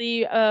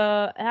 particularly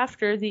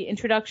after the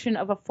introduction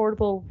of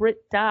affordable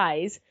RIT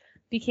dyes,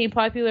 became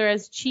popular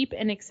as cheap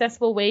and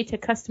accessible way to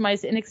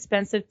customize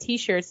inexpensive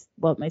t-shirts.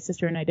 Well, my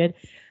sister and I did.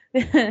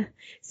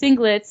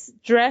 Singlets,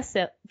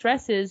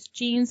 dresses,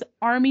 jeans,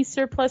 army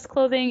surplus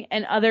clothing,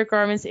 and other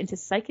garments into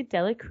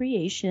psychedelic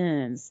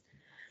creations.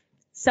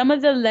 Some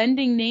of the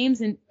leading names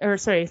Some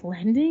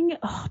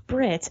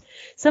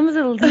of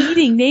the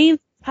leading names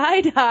of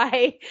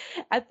tie-dye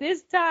at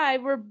this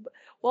time were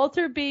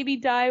Walter Baby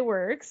Dye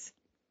Works,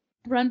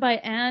 run by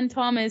Ann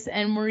Thomas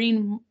and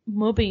Maureen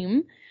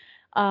Mobim,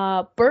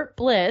 Bert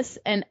Bliss,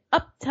 and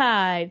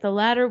Uptide, the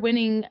latter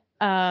winning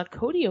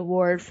Coty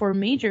Award for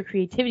major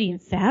creativity in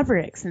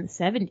fabrics in the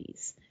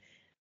 70s.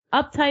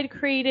 Uptide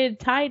created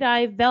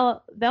tie-dye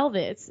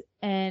velvets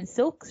and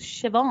silk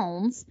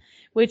chiffons,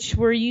 which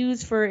were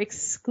used for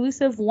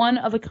exclusive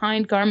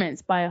one-of-a-kind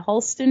garments by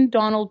Halston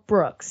Donald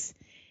Brooks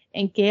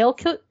and Gail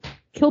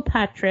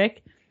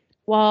Kilpatrick,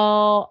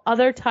 while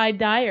other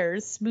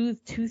tie-dyers, Smooth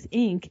Tooth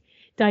Inc.,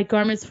 dyed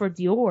garments for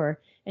Dior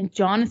and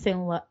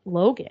Jonathan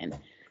Logan.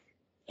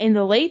 In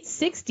the late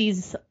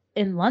 60s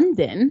in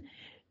London,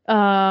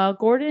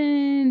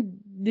 Gordon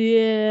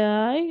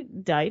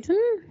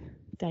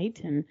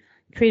Dighton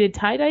created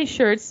tie-dye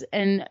shirts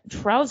and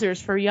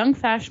trousers for young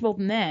fashionable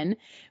men,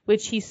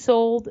 which he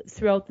sold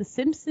throughout the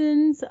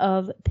Simpsons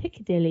of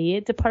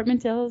Piccadilly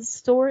departmental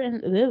store.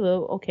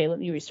 Okay, let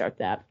me restart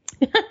that.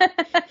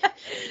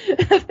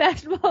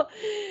 Fashionable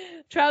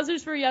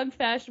trousers for young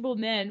fashionable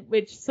men,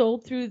 which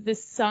sold through the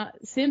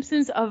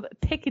Simpsons of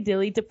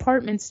Piccadilly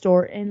department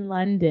store in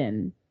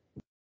London.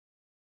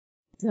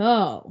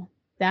 So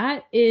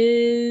that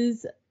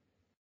is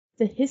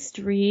the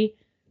history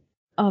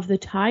of the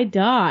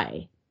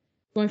tie-dye,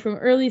 going from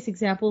earliest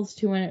examples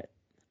to when it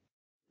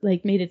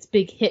made its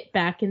big hit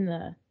back in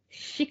the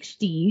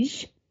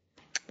 60s.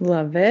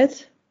 Love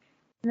it.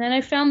 And then I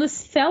found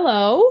this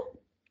fellow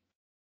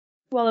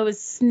while I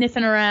was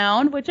sniffing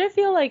around, which I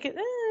feel like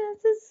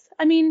it's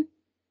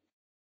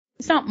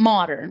not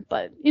modern,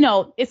 but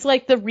it's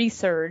like the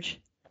resurge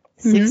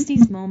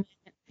 60s moment.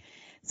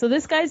 So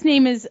this guy's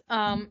name is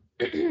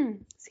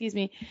excuse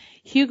me,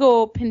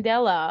 Hugo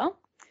Pindella.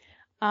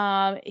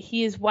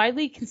 He is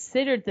widely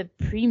considered the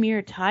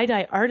premier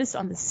tie-dye artist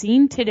on the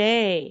scene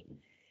today.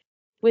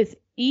 With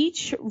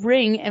each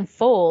ring and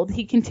fold,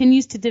 he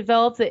continues to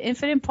develop the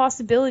infinite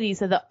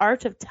possibilities of the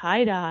art of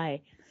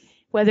tie-dye.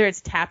 Whether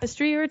it's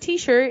tapestry or a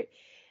t-shirt,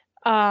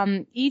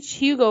 each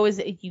Hugo is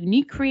a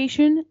unique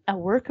creation, a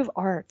work of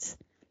art.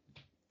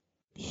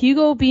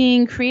 Hugo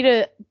being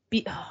created...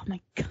 oh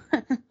my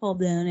god,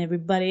 hold on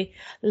everybody.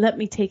 Let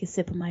me take a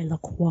sip of my La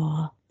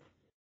Croix.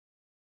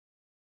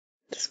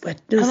 Just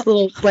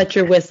wet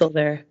your whistle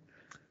there.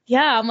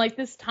 Yeah, I'm like,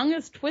 this tongue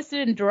is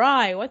twisted and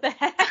dry. What the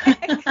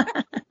heck?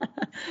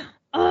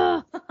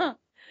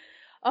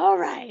 All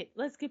right,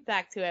 let's get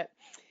back to it.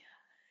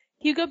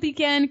 Hugo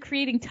began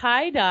creating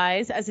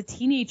tie-dyes as a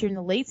teenager in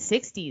the late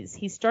 60s.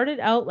 He started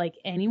out like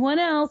anyone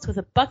else with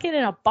a bucket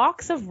and a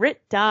box of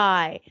RIT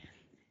dye.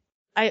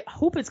 I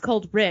hope it's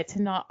called RIT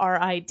and not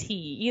R-I-T.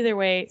 Either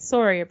way,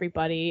 sorry,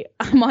 everybody.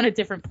 I'm on a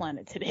different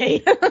planet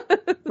today.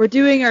 We're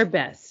doing our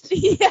best.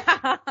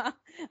 Yeah.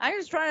 I'm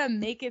just trying to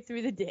make it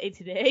through the day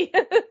today.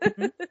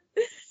 Mm-hmm.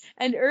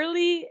 An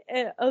early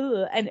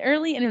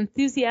and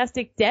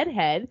enthusiastic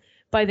deadhead,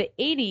 by the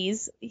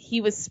 80s,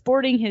 he was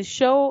sporting his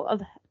show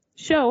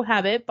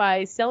habit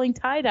by selling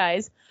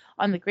tie-dyes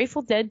on the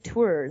Grateful Dead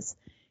tours.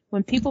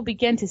 When people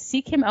began to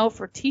seek him out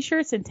for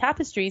t-shirts and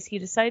tapestries, he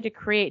decided to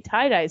create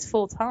tie-dyes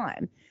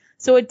full-time.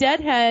 So a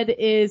deadhead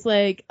is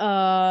like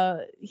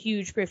a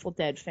huge Grateful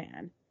Dead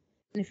fan.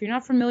 And if you're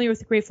not familiar with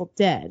the Grateful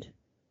Dead,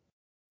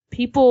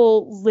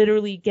 people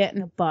literally get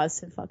in a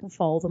bus and fucking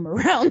follow them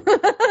around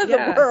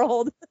the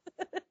world.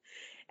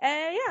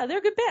 And yeah, they're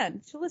a good band.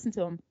 You should listen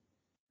to them.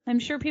 I'm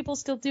sure people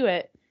still do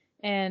it.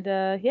 And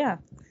yeah.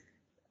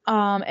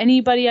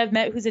 Anybody I've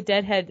met who's a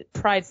deadhead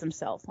prides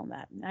themselves on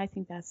that. And I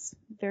think that's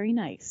very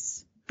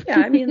nice. Yeah,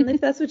 I mean, if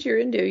that's what you're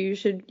into, you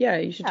should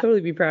totally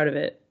be proud of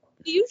it.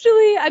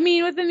 Usually, I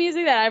mean, with the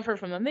music that I've heard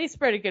from them, they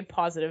spread a good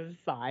positive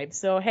vibe.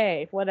 So,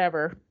 hey,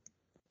 whatever.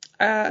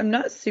 I'm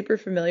not super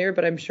familiar,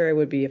 but I'm sure I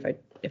would be if I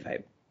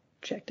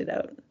checked it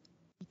out.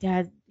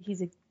 Dad,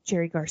 he's a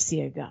Jerry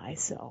Garcia guy,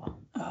 so.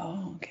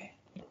 Oh, okay.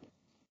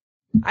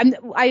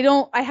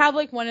 I have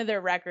like one of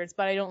their records,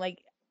 but I don't like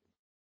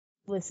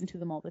listen to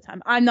them all the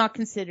time. I'm not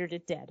considered a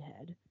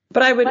deadhead.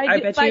 But I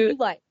bet you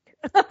like.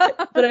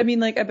 But I mean,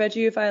 like, I bet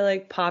you if I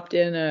like popped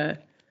in a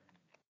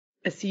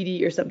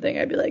CD or something,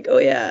 I'd be like, oh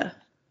yeah.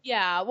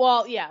 Yeah,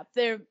 well, yeah,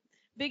 they're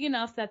big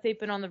enough that they've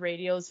been on the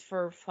radios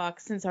for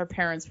since our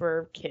parents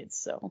were kids,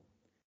 so,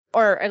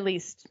 or at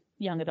least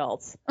young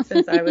adults.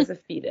 Since I was a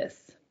fetus.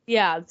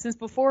 Yeah, since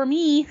before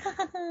me.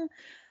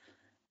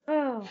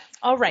 Oh,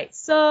 all right.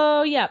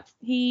 So yeah,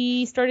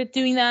 he started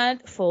doing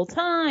that full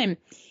time.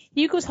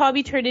 Hugo's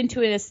hobby turned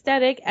into an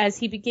aesthetic as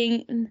he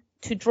began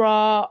to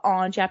draw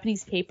on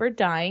Japanese paper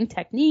dyeing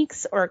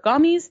techniques,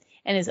 origamis,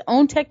 and his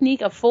own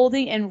technique of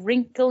folding and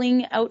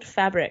wrinkling out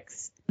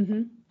fabrics.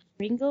 Mm-hmm.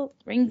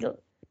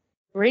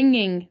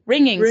 Wringing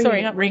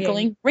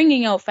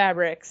out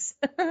fabrics.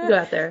 You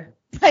got there.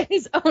 By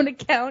his own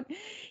account,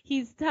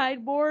 he's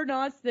tied more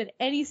knots than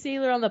any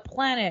sailor on the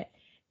planet.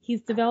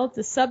 He's developed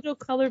a subtle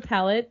color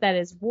palette that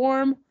is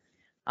warm,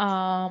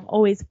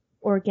 always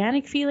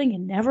organic feeling,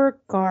 and never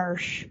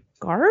garish.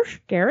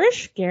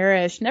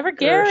 Never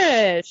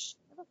garish.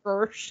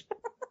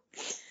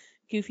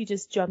 Goofy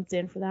just jumped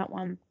in for that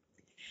one.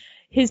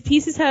 His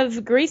pieces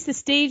have graced the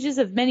stages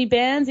of many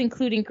bands,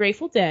 including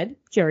Grateful Dead,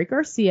 Jerry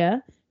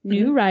Garcia,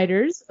 New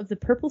Riders of the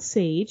Purple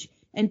Sage,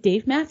 and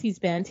Dave Matthews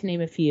Band, to name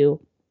a few.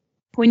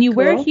 When you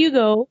wear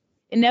Hugo,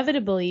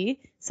 inevitably,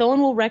 someone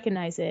will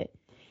recognize it.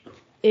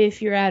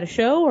 If you're at a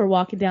show or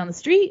walking down the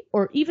street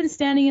or even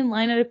standing in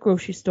line at a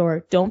grocery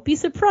store, don't be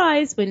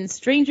surprised when a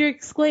stranger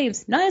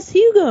exclaims, "Nice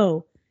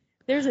Hugo!"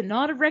 There's a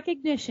nod of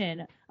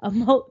recognition,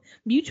 a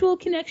mutual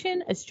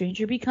connection. A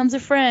stranger becomes a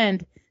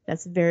friend.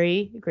 That's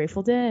very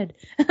Grateful Dead.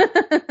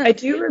 I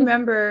do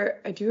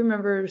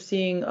remember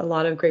seeing a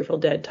lot of Grateful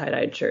Dead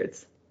tie-dyed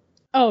shirts.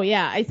 Oh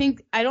yeah, I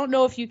don't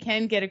know if you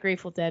can get a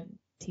Grateful Dead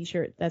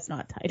t-shirt that's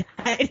not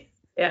tie-dyed.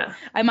 Yeah.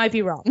 I might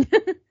be wrong.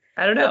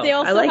 I don't know. But they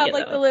also have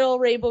like the little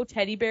rainbow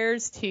teddy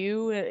bears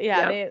too.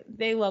 Yeah,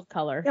 they love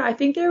color. Yeah, I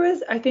think there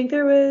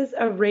was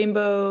a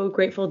rainbow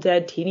Grateful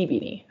Dead teeny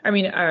beanie. I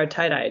mean,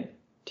 tie-dyed.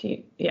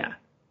 Yeah.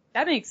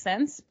 That makes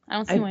sense. I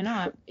don't see why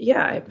not.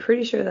 Yeah, I'm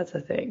pretty sure that's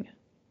a thing.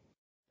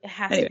 It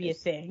has to be a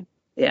thing.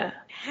 Yeah. It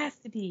has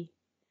to be.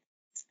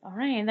 All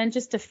right, and then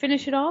just to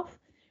finish it off,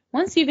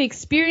 once you've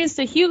experienced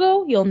a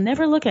Hugo, you'll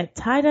never look at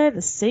tie-dye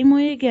the same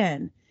way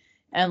again.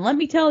 And let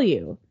me tell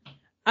you,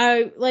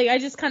 I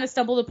just kind of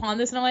stumbled upon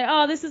this and I'm like,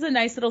 oh, this is a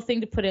nice little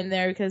thing to put in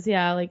there because,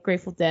 yeah, like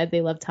Grateful Dead,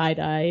 they love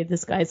tie-dye.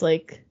 This guy's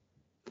like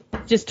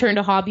just turned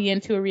a hobby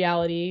into a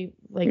reality.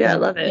 Like, yeah, I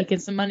love it. Making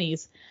some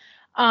monies.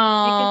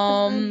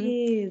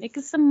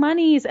 Making some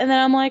monies. And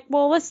then I'm like,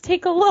 well, let's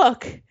take a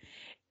look.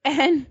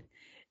 And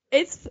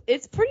it's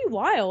pretty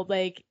wild.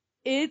 Like,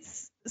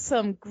 it's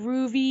some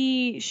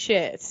groovy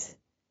shit.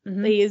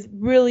 Mm-hmm. Like, it's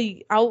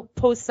really, I'll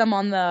post some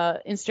on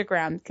the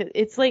Instagram because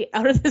it's like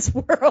out of this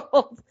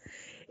world.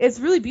 It's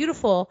really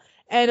beautiful,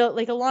 and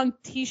like a long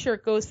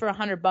T-shirt goes for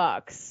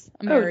 $100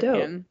 American. Oh,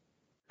 dope.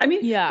 I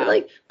mean, yeah,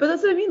 but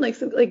that's what I mean. Like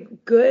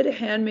good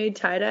handmade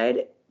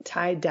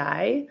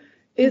tie-dye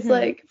is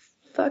like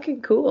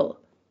fucking cool.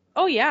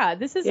 Oh yeah,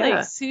 this is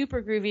like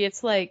super groovy.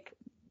 It's like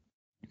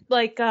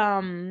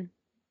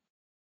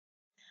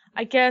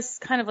I guess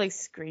kind of like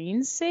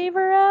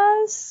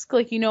screensaver-esque.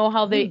 Like, you know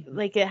how they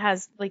like it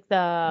has like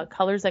the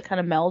colors that kind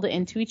of meld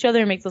into each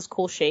other and make those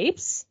cool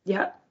shapes.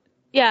 Yeah.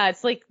 Yeah,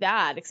 it's like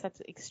that,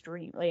 except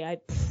extreme.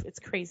 Like, it's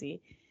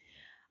crazy.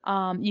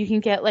 You can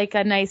get like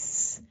a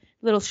nice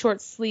little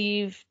short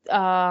sleeve,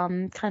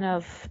 kind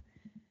of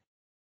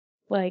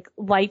like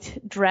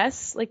light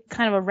dress, like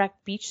kind of a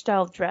rec beach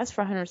style dress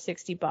for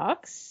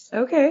 $160.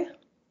 Okay.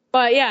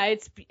 But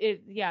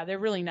yeah, they're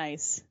really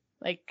nice.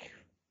 Like,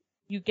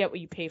 you get what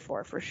you pay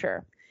for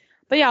sure.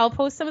 But yeah, I'll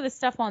post some of the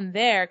stuff on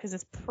there because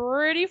it's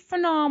pretty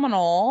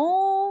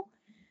phenomenal.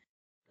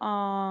 Yeah,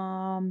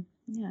 I'm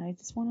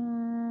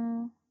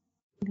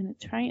gonna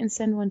try and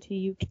send one to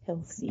you,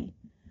 Kelsey.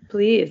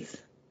 Please.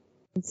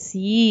 Let's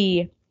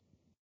see.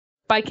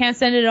 But I can't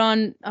send it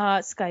on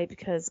Skype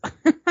because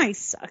I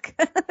suck.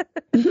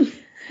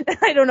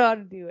 I don't know how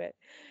to do it.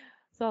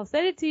 So I'll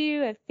send it to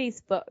you at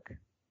Facebook. I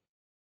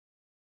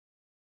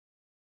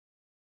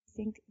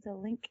think the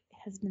link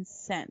has been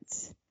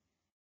sent.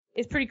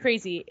 It's pretty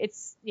crazy.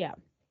 Yeah.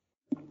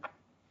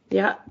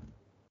 Yeah.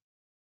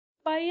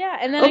 But yeah,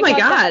 and then oh my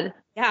God.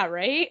 Yeah,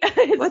 right?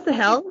 What the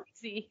hell?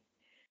 Crazy.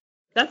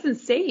 That's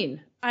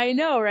insane. I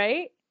know,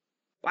 right?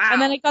 Wow.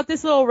 And then I got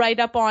this little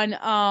write-up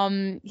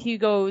on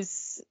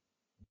Hugo's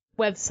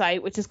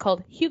website, which is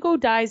called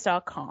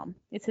HugoDyes.com.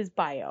 It's his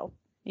bio.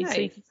 Nice.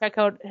 So you can check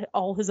out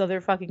all his other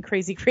fucking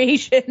crazy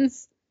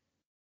creations.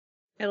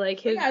 I like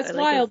his. Yeah, it's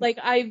wild. Like,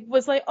 I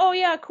was like, oh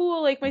yeah,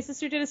 cool. Like, my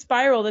sister did a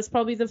spiral. That's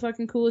probably the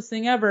fucking coolest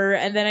thing ever.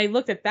 And then I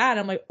looked at that and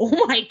I'm like,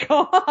 oh my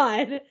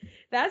God,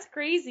 that's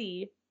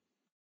crazy.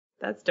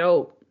 That's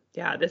dope.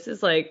 Yeah, this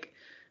is like,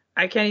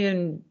 I can't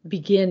even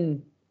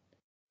begin.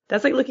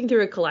 That's like looking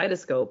through a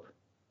kaleidoscope.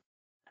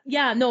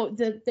 Yeah, no,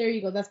 there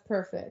you go. That's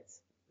perfect.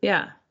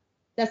 Yeah.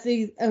 That's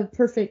a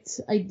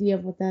perfect idea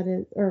of what that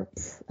is, or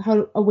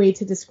a way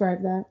to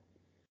describe that.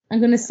 I'm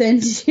going to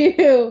send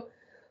you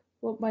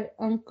what my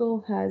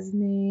uncle has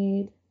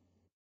made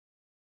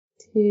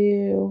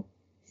too.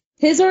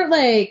 His aren't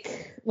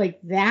like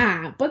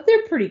that, but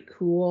they're pretty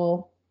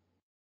cool.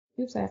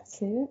 Oops, I have to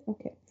save it?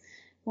 Okay.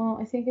 Well,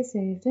 I think I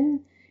saved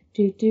it.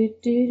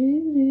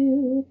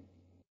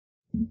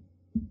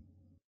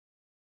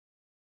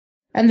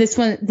 And this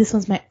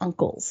one's my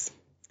uncle's.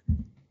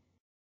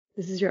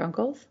 This is your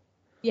uncle's?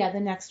 Yeah, the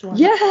next one.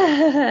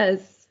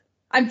 Yes!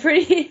 I'm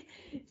pretty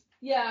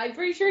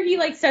sure he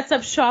like sets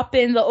up shop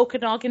in the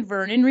Okanagan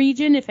Vernon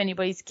region if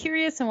anybody's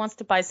curious and wants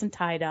to buy some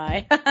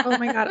tie-dye. Oh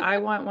my God, I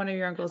want one of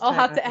your uncle's tie-dye. I'll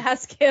have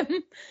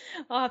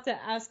to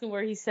ask him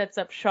where he sets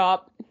up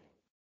shop.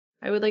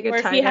 I would like a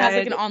tie-dyed. Or if he has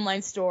like an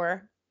online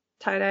store.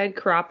 Tie-dyed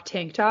crop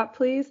tank top,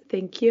 please.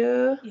 Thank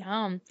you.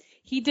 Yeah.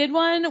 He did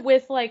one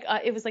with like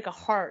it was like a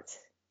heart.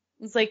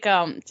 It was like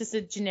just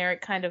a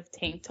generic kind of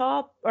tank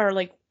top, or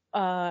like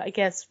I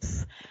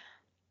guess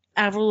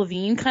Avril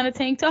Lavigne kind of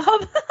tank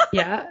top.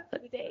 Yeah.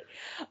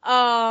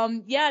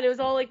 Yeah, there was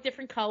all like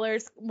different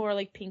colors, more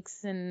like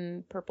pinks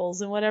and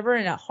purples and whatever,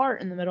 and a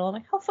heart in the middle. I'm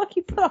like, how the fuck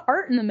you put a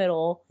heart in the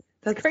middle?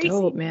 That's crazy.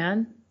 Dope,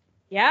 man.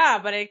 Yeah,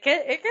 but it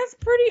gets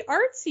pretty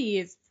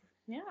artsy.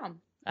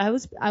 I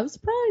was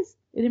surprised.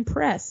 It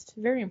impressed.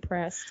 Very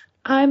impressed.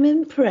 I'm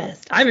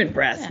impressed,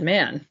 yeah.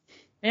 Man.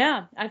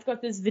 Yeah, I've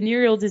got this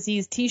venereal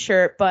disease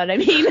T-shirt, but I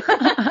mean,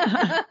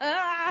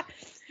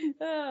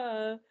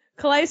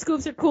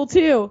 kaleidoscopes are cool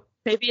too.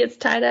 Maybe it's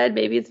tie-dyed,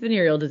 maybe it's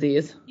venereal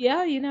disease.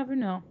 Yeah, you never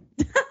know.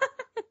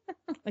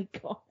 Oh my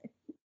God.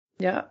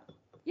 Yeah.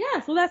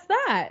 Yeah, so that's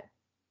that.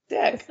 Sick.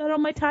 That's that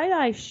on my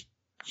tie-dye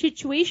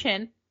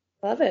situation.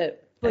 Love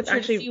it. Butchered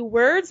actually a few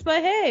words,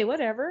 but hey,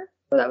 whatever.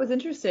 Well, that was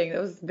interesting.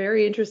 That was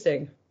very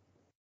interesting.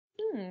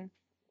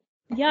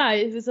 Yeah,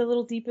 it was a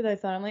little deeper than I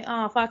thought. I'm like,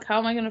 oh, fuck, how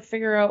am I going to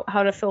figure out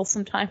how to fill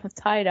some time with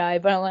tie-dye?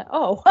 But I'm like,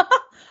 oh,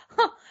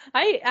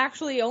 I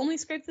actually only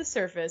scraped the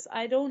surface.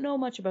 I don't know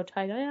much about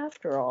tie-dye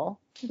after all.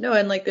 No,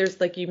 and like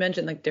there's like you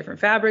mentioned, like different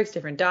fabrics,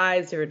 different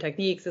dyes, different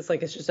techniques. It's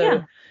like it's just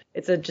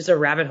a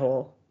rabbit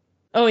hole.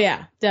 Oh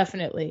yeah,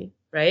 definitely.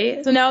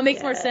 Right? So now it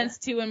makes more sense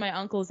too when my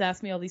uncles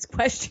ask me all these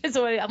questions.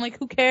 I'm like,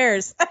 who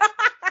cares?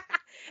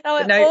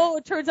 I'm like,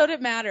 it turns out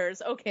it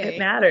matters. Okay. It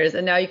matters.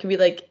 And now you can be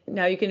like,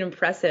 now you can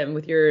impress him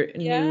with your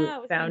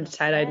newfound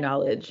tie-dyed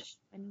knowledge.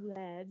 A new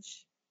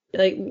edge.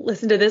 Like,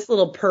 listen to this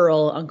little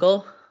pearl,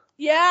 uncle.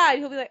 Yeah,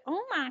 he'll be like,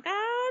 oh my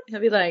God. He'll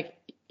be like,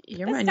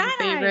 you're my new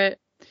favorite.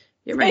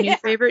 You're my new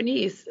favorite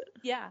niece.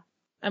 Yeah.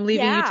 I'm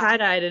leaving you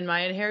tie-dyed in my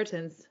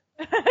inheritance.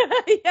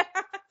 Yeah.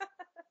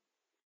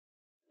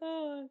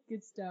 Oh,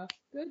 good stuff.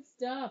 Good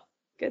stuff.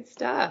 Good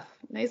stuff.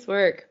 Nice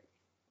work.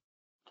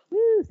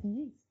 Woo,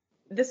 thanks.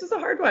 This was a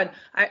hard one.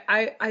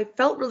 I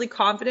felt really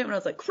confident when I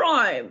was like,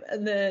 crime.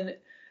 And then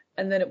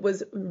it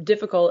was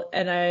difficult.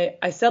 And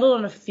I settled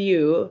on a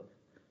few,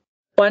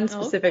 one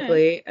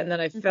specifically, and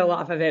then I fell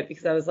off of it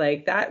because I was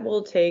like, that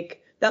will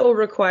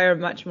require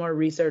much more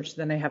research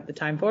than I have the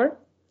time for.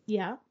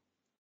 Yeah.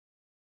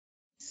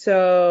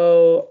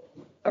 So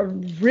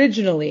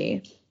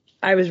originally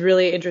I was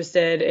really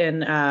interested in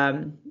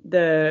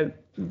the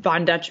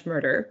Von Dutch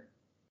murder.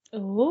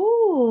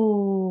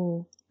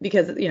 Oh.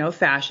 Because,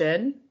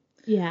 fashion.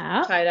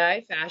 Yeah.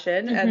 Tie-dye,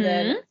 fashion. And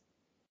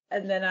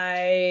then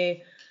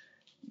I,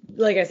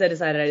 like I said,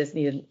 decided I just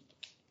needed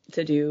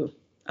to do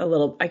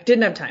I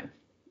didn't have time.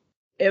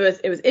 It was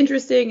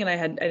interesting and I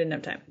didn't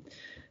have time.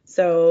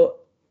 So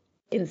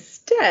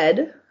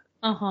Instead,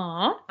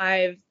 Uh-huh.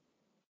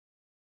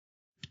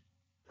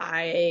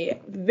 I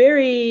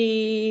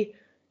very,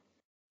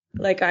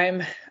 like,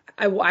 I'm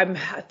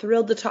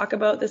thrilled to talk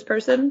about this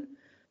person,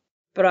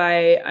 but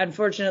I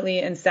unfortunately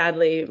and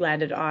sadly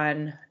landed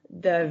on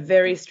the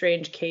very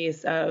strange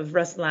case of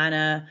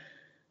Ruslana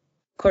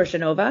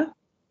Korshunova,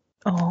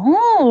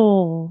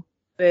 Oh.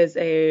 who is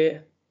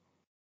a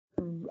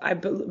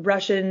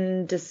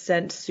Russian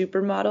descent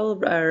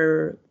supermodel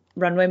or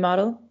runway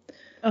model.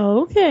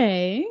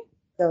 Okay.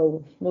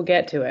 So we'll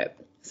get to it.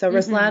 So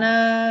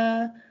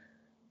Ruslana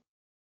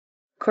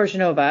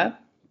Korshunova,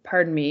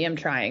 pardon me, I'm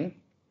trying,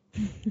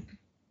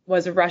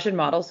 was a Russian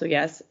model. So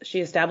yes, she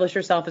established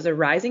herself as a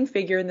rising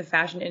figure in the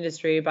fashion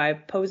industry by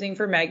posing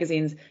for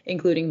magazines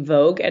including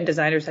Vogue and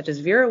designers such as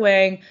Vera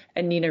Wang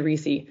and Nina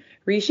Ricci.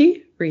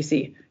 Ricci?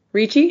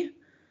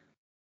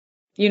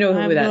 You know I who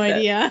have that no is.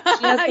 idea.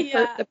 She has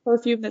Yeah. the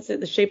perfume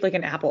that's shaped like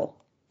an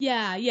apple.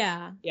 Yeah.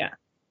 Yeah.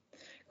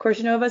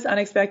 Korshunova's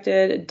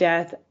unexpected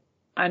death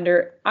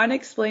under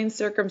unexplained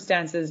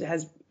circumstances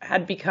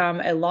had become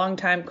a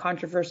long-time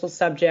controversial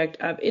subject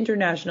of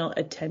international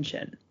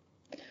attention.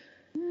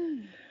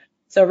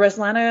 So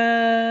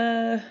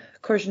Ruslana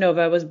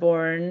Korshunova was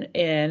born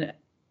in,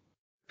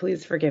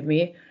 please forgive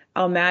me,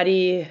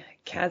 Almaty,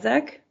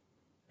 Kazakh,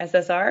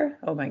 SSR.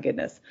 Oh my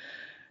goodness.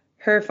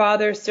 Her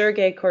father,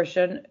 Sergei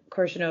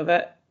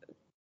Korshunova,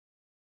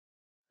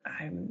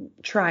 I'm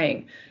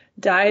trying,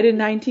 died in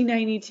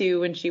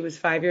 1992 when she was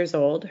 5 years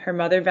old. Her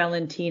mother,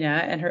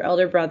 Valentina, and her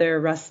elder brother,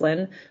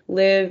 Ruslan,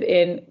 live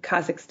in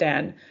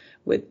Kazakhstan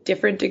with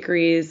different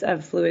degrees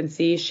of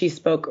fluency. She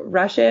spoke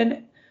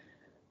Russian,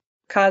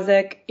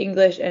 Kazakh,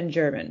 English, and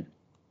German.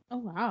 Oh,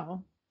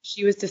 wow.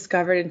 She was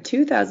discovered in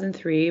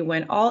 2003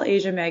 when All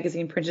Asia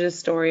magazine printed a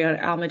story on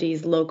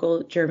Almaty's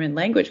local German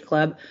language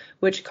club,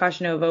 which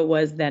Korshunova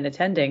was then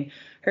attending.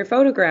 Her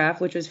photograph,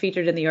 which was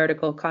featured in the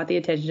article, caught the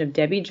attention of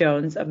Debbie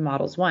Jones of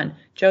Models One.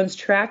 Jones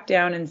tracked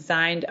down and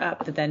signed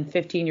up the then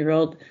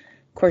 15-year-old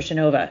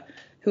Korshunova,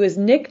 who is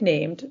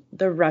nicknamed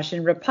the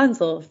Russian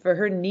Rapunzel for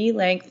her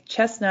knee-length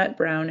chestnut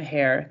brown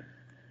hair.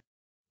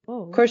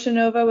 Whoa.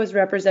 Korshunova was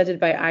represented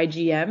by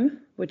IGM,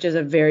 which is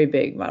a very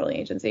big modeling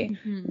agency,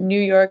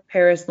 New York,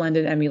 Paris,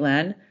 London, and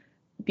Milan,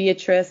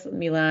 Beatrice,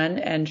 Milan,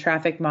 and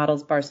Traffic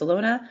Models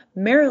Barcelona,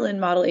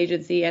 Maryland Model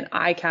Agency, and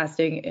Eye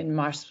Casting in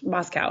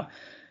Moscow,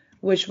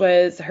 which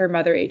was her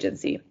mother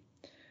agency.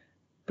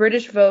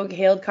 British Vogue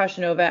hailed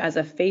Korshunova as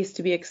a face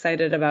to be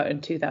excited about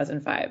in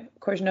 2005.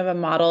 Korshunova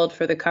modeled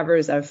for the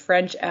covers of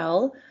French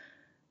Elle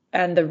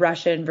and the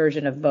Russian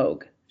version of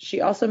Vogue.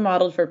 She also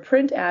modeled for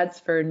print ads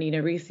for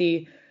Nina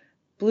Ricci,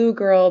 Blue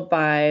Girl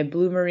by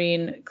Blue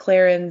Marine,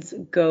 Clarins,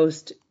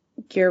 Ghost,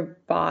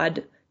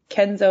 Gearbod,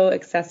 Kenzo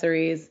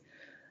Accessories,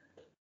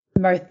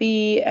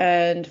 Marthy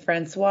and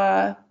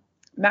Francois,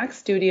 Max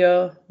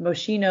Studio,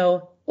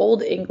 Moschino,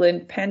 Old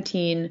England,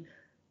 Pantene.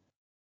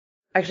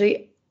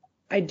 Actually,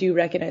 I do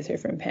recognize her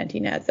from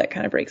Pantene ads. That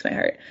kind of breaks my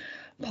heart.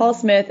 Paul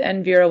Smith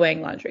and Vera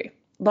Wang Lingerie.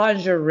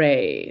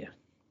 Laundry.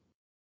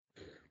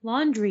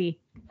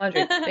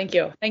 Thank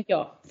you.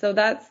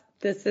 So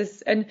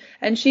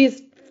and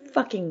she's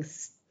fucking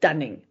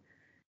stunning.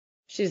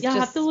 She's I just,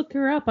 have to look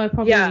her up. I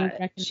probably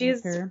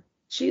she's her.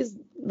 She's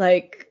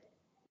like,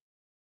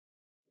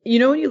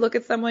 when you look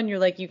at someone, you're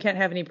like, you can't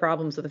have any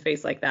problems with a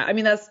face like that. I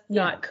mean, that's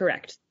not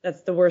correct.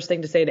 That's the worst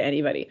thing to say to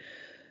anybody.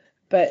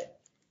 But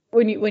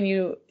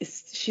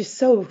she's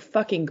so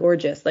fucking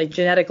gorgeous, like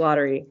genetic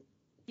lottery.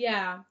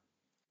 Yeah.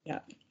 Yeah.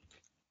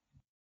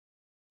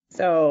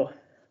 So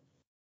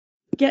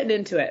getting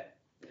into it.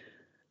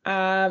 So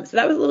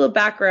that was a little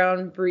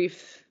background,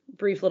 brief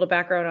little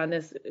background on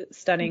this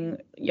stunning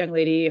young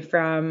lady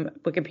from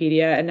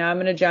Wikipedia. And now I'm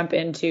going to jump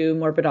into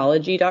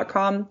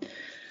morbidology.com.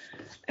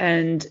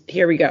 And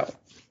here we go.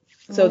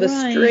 So the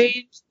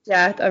strange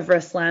death of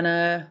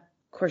Ruslana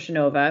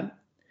Korshunova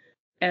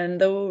and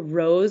the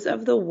Rose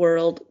of the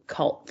World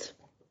cult.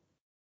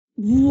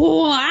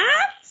 What?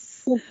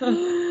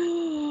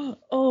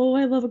 Oh,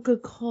 I love a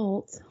good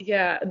cult.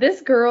 Yeah,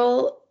 this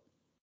girl,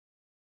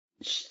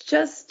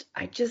 she's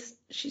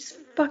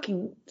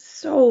fucking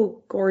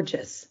so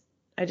gorgeous.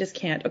 I just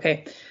can't.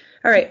 Okay.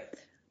 All right.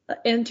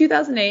 In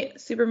 2008,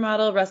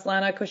 supermodel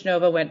Ruslana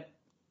Korshunova went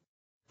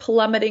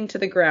plummeting to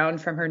the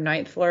ground from her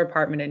 9th floor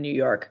apartment in New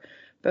York.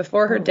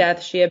 Before her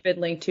death, she had been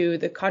linked to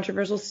the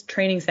controversial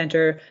training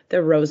center,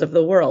 the Rose of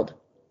the World.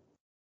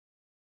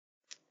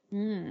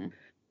 Born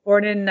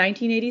in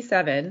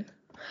 1987.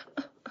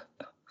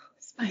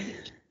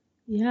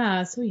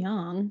 Yeah, so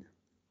young.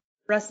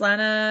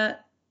 Ruslana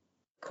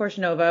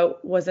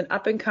Korshunova was an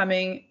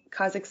up-and-coming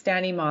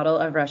Kazakhstani model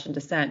of Russian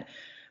descent.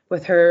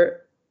 With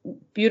her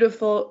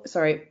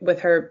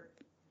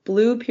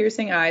blue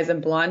piercing eyes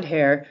and blonde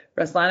hair,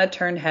 Ruslana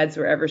turned heads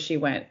wherever she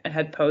went and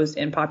had posed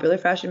in popular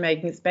fashion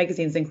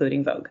magazines,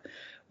 including Vogue.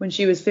 When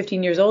she was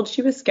 15 years old,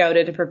 she was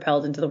scouted and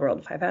propelled into the world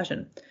of high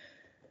fashion.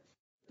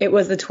 It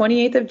was the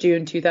 28th of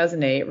June,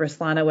 2008.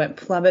 Ruslana went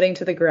plummeting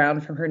to the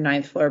ground from her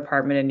 9th floor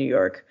apartment in New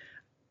York.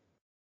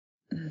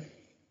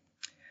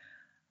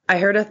 I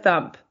heard a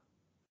thump.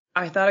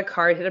 I thought a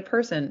car had hit a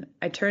person.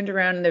 I turned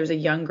around and there was a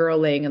young girl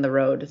laying in the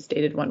road,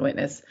 stated one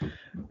witness.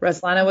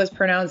 Ruslana was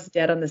pronounced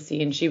dead on the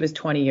scene. She was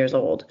 20 years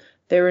old.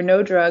 There were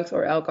no drugs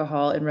or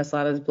alcohol in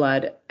Ruslana's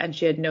blood, and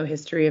she had no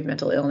history of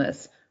mental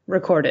illness.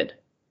 Recorded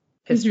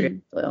history of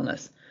mental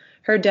illness.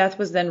 Her death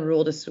was then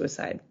ruled a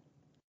suicide.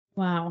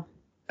 Wow.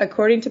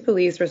 According to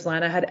police,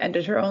 Ruslana had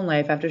ended her own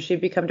life after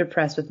she'd become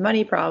depressed with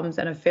money problems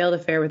and a failed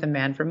affair with a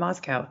man from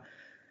Moscow.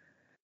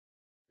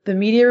 The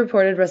media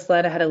reported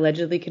Ruslana had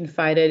allegedly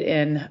confided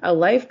in a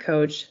life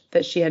coach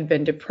that she had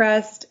been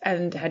depressed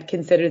and had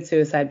considered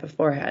suicide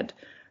beforehand.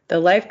 The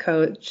life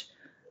coach,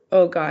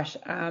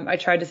 I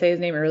tried to say his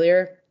name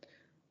earlier.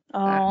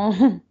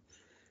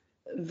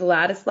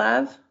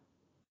 Vladislav.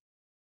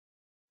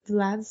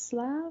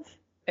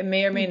 It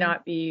may or may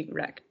not be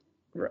wrecked.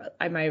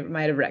 I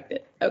might have wrecked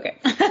it. Okay.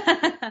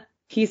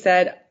 He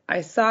said,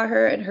 I saw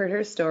her and heard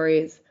her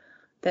stories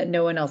that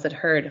no one else had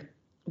heard.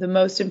 The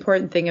most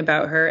important thing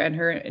about her and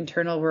her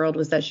internal world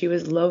was that she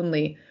was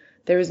lonely.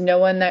 There was no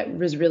one that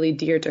was really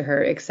dear to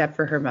her except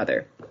for her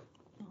mother.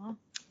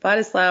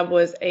 Vladislav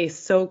was a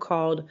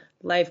so-called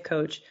life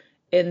coach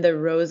in the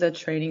Rosa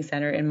Training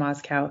Center in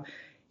Moscow.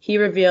 He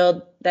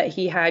revealed that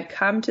he had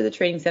come to the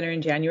training center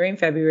in January and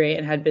February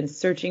and had been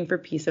searching for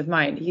peace of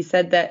mind. He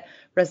said that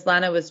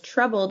Ruslana was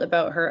troubled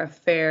about her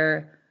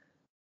affair.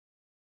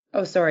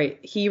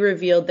 He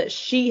revealed that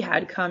she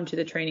had come to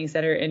the training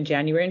center in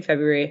January and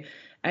February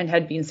and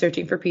had been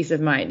searching for peace of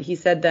mind. He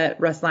said that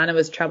Ruslana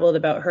was troubled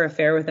about her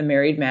affair with a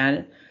married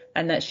man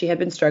and that she had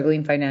been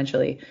struggling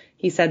financially.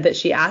 He said that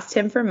she asked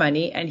him for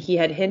money and he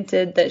had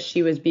hinted that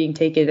she was being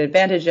taken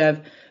advantage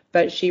of,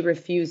 but she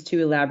refused to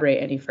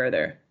elaborate any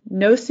further.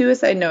 No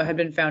suicide note had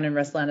been found in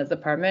Ruslana's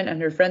apartment,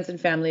 and her friends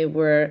and family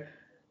were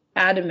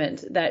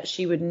adamant that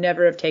she would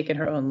never have taken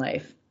her own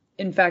life.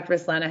 In fact,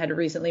 Ruslana had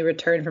recently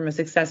returned from a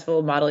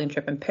successful modeling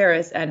trip in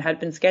Paris and had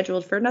been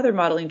scheduled for another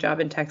modeling job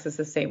in Texas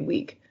the same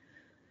week.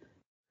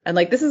 And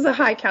like, this is a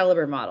high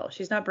caliber model.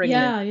 She's not bringing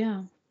in.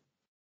 Yeah.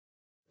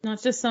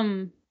 Not just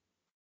some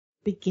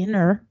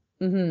beginner.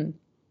 Mm-hmm.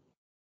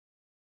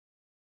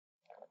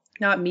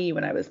 Not me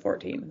when I was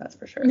 14, that's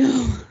for sure.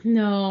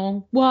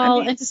 No.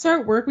 Well, and to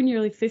start work when you're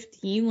like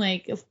 15,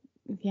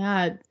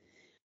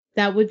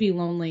 that would be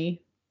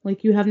lonely.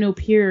 Like, you have no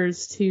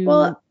peers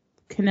to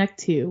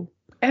connect to.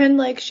 And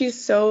like, she's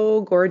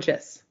so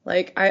gorgeous.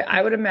 Like, I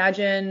would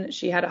imagine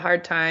she had a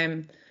hard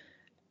time,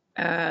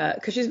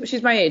 cause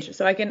she's my age.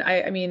 So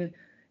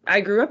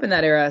I grew up in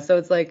that era. So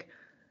it's like,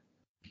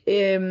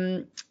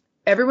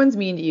 everyone's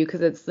mean to you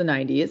cause it's the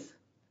 90s.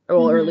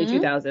 Early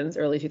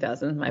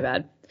 2000s, my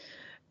bad.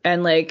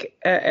 And like,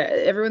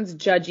 everyone's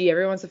judgy.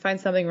 Everyone wants to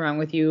find something wrong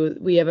with you.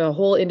 We have a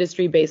whole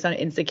industry based on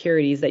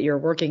insecurities that you're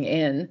working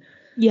in.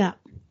 Yeah.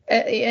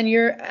 And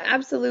you're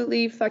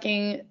absolutely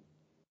fucking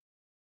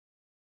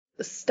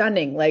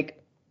stunning,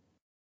 like,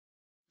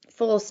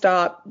 full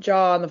stop,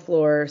 jaw on the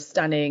floor,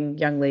 stunning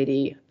young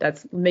lady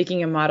that's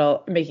making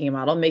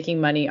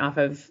money off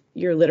of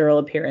your literal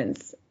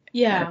appearance.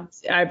 Yeah.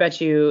 And I bet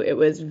you it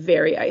was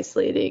very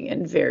isolating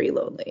and very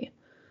lonely.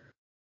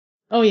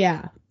 Oh,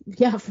 yeah.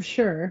 Yeah, for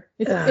sure.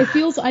 It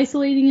feels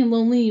isolating and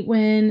lonely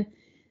when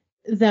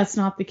that's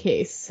not the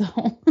case.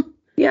 So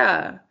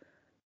yeah.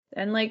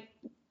 And like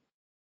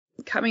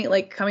coming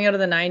out of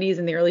the 90s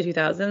and the early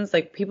 2000s,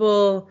 like,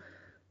 people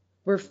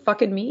were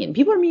fucking mean.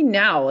 People are mean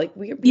now. Like, are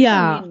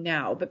mean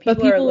now, but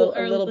people are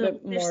a little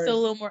bit more. They're still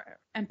a little more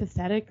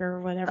empathetic or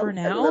whatever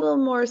now. A little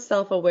more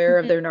self-aware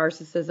of their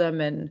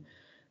narcissism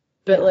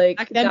but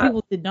back then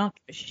people did not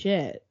give a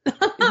shit.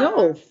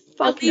 No,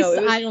 fuck At least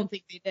no. I don't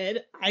think they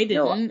did. I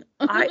didn't.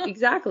 No,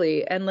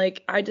 exactly. And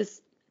like, I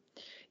just,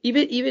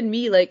 even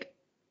me, like,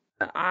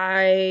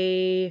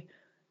 I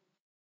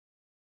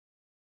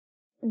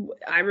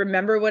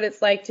remember what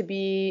it's like to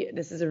be,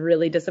 this is a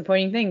really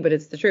disappointing thing, but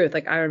it's the truth.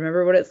 Like, I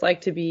remember what it's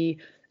like to be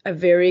a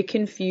very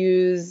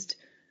confused,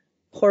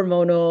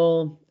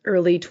 hormonal,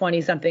 early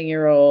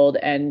 20-something-year-old,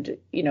 and,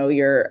 you know,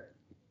 you're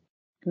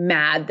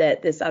mad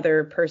that this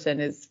other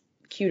person is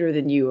cuter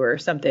than you or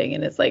something.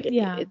 And it's like,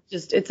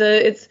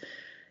 it's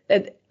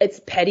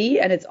petty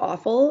and it's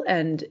awful,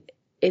 and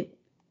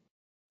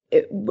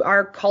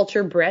our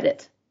culture bred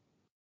it.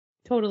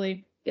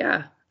 Totally.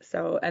 Yeah.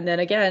 So, and then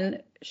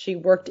again, she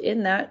worked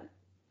in that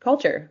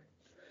culture.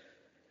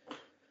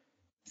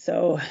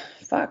 So,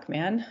 fuck,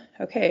 man.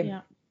 Okay.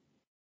 Yeah.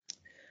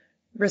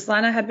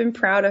 Ruslana had been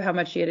proud of how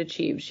much she had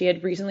achieved. She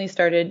had recently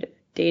started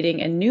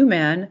dating a new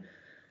man,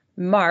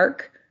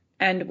 Mark,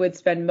 and would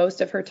spend most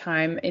of her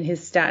time in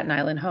his Staten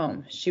Island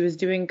home. She was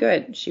doing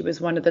good. She was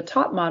one of the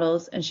top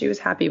models, and she was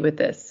happy with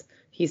this.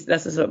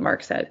 This is what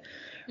Mark said.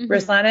 Mm-hmm.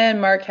 Ruslana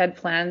and Mark had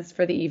plans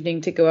for the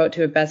evening to go out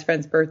to a best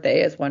friend's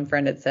birthday, as one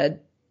friend had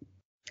said.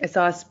 I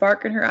saw a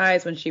spark in her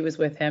eyes when she was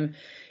with him.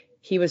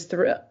 She was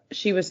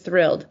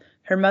thrilled.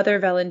 Her mother,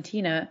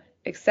 Valentina,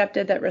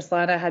 accepted that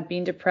Ruslana had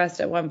been depressed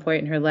at one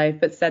point in her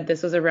life, but said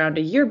this was around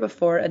a year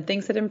before, and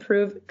things had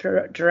improved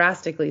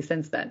drastically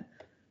since then.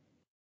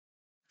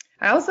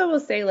 I also will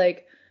say,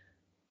 like,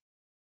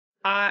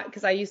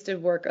 because I used to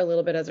work a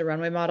little bit as a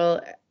runway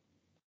model,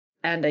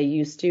 and I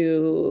used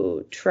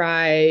to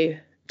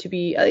try to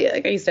be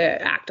like, I used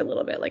to act a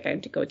little bit, like I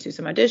had to go to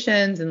some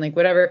auditions and like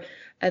whatever.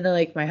 And then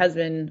like my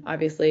husband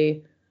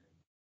obviously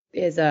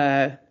is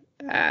a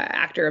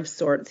actor of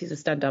sorts. He's a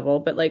stunt double,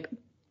 but like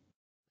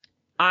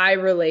I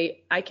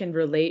can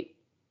relate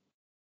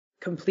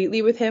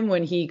completely with him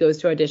when he goes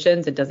to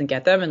auditions and doesn't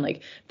get them, and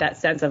like that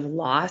sense of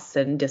loss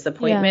and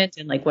disappointment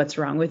and like what's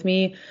wrong with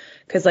me,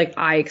 because like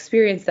I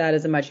experienced that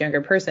as a much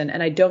younger person,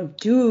 and I don't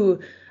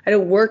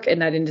work in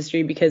that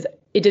industry because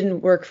it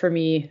didn't work for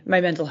me.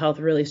 My mental health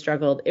really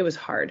struggled. It was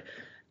hard,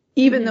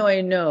 even though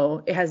I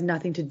know it has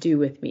nothing to do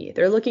with me.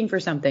 They're looking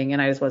for something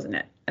and I just wasn't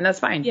it, and that's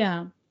fine.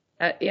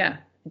 It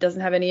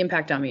doesn't have any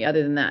impact on me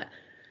other than that.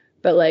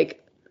 But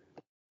like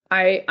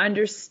I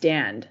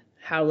understand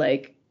how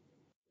like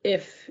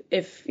if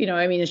you know,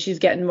 I mean, she's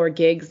getting more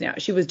gigs now.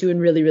 She was doing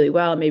really, really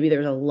well. Maybe there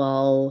was a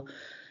lull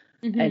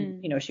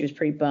and, you know, she was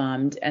pretty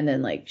bummed. And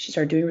then like she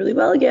started doing really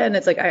well again.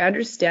 It's like, I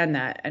understand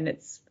that. And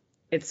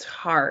it's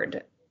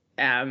hard.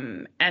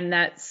 And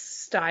that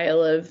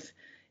style of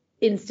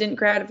instant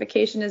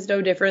gratification is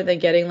no different than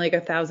getting like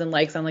 1,000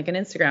 likes on like an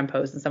Instagram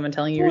post and someone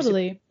telling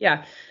you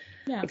yeah.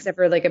 Except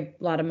for like a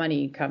lot of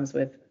money comes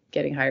with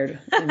getting hired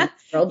in the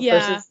world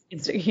versus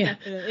Instagram.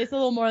 It's a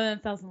little more than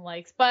 1,000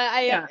 likes, but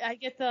I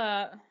get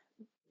the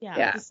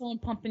just someone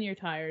pumping your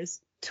tires.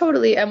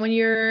 Totally. And when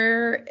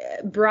you're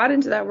brought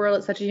into that world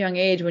at such a young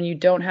age, when you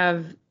don't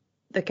have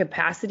the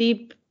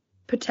capacity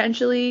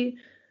potentially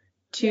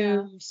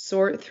to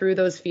sort through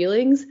those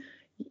feelings,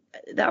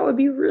 that would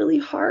be really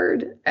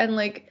hard. And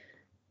like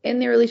in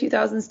the early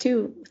 2000s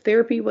too,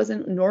 therapy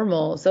wasn't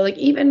normal. So like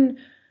even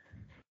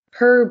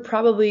her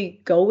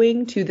probably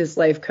going to this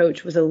life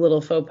coach was a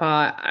little faux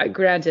pas.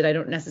 Granted, I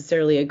don't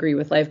necessarily agree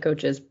with life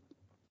coaches,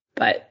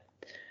 but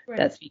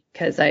that's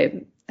because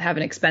I have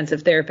an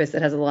expensive therapist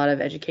that has a lot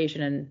of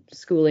education and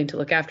schooling to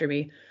look after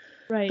me.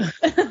 Right.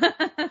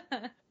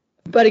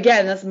 But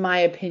again, that's my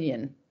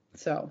opinion.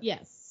 So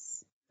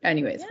yes.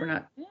 Anyways, we're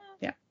not.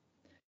 Yeah.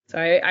 So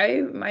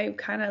I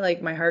kind of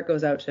like, my heart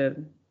goes out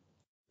to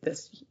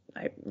this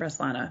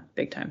Ruslana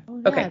big time.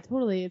 Oh, yeah,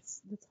 totally.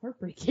 It's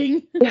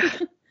heartbreaking. Yeah.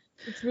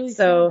 It's really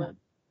sad.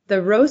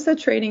 The ROSA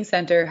Training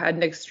Center had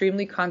an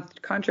extremely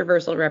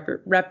controversial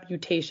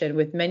reputation,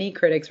 with many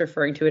critics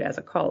referring to it as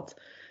a cult.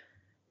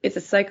 It's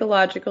a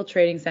psychological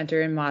training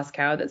center in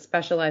Moscow that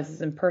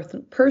specializes in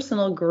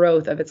personal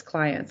growth of its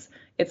clients.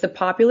 It's a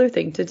popular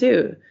thing to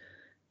do,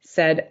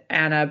 said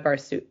Anna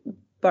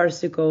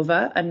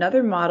Barsukova,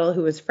 another model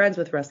who was friends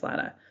with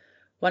Ruslana.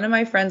 One of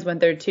my friends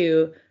went there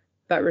too,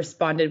 but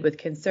responded with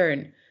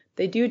concern.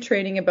 They do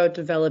training about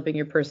developing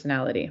your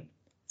personality.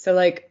 So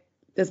like,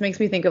 this makes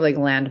me think of like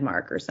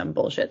Landmark or some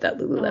bullshit that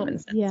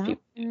Lululemon sends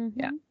people.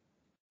 Yeah.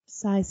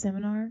 Psy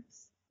seminars.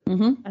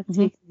 I've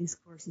taken these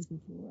courses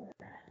before.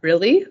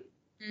 Really?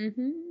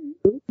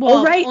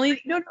 Well, right. Only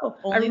I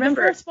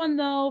remember the first one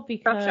though,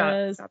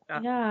 because Top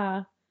shop.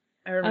 Yeah.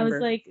 I remember. I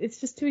was like, it's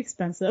just too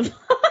expensive.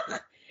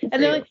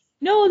 And they're like,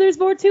 no, there's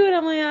more to it.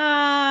 I'm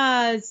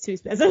like, it's too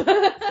expensive.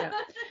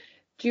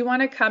 Do you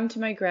want to come to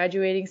my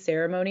graduating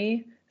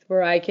ceremony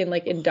where I can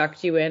like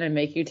induct you in and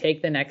make you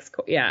take the next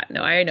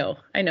I know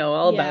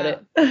all about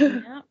it.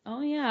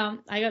 Oh yeah,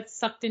 I got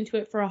sucked into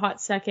it for a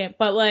hot second,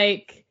 but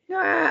like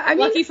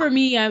lucky for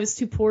me, I was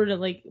too poor to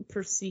like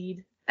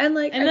proceed. And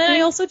then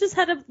I also just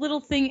had a little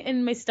thing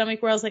in my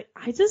stomach where I was like,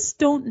 I just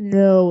don't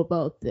know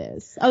about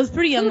this. I was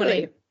pretty young when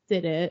I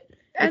did it.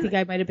 I think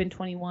I might have been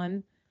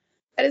 21.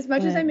 And as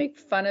much as I make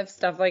fun of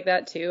stuff like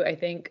that too, I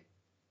think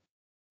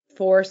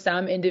for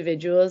some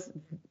individuals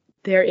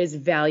there is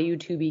value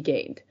to be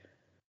gained.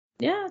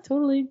 Yeah,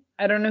 totally.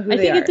 I don't know who they are.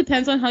 I think it are.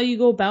 depends on how you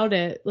go about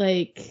it.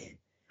 Like,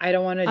 I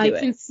don't want to do it. I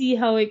can see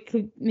how it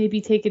could maybe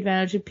take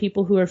advantage of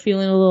people who are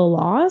feeling a little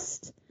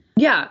lost.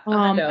 Yeah.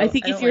 I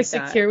think if you're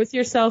secure with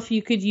yourself,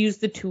 you could use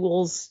the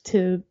tools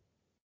to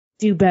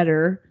do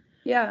better.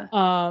 Yeah.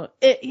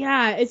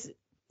 It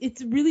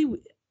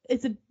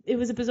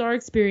was a bizarre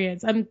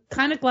experience. I'm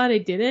kind of glad I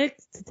did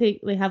it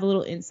to have a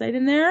little insight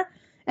in there.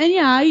 And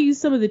yeah, I used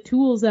some of the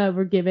tools that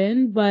were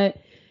given, but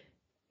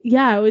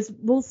yeah, it was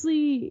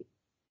mostly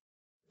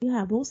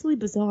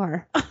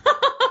bizarre.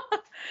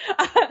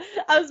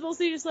 I was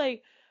mostly just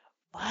like,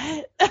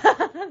 what?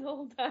 The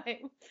whole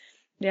time.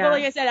 Yeah. But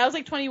like I said, I was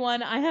like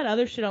 21. I had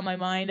other shit on my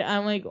mind.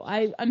 I'm like,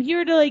 I'm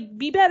here to like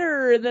be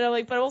better. And then I'm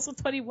like, but I'm also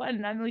 21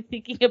 and I'm like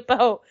thinking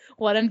about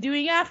what I'm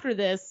doing after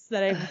this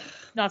that I'm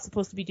not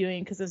supposed to be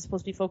doing because I'm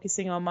supposed to be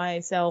focusing on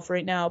myself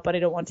right now, but I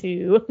don't want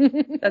to.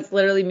 That's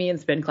literally me in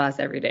spin class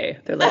every day.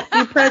 They're like,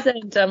 be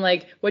present. I'm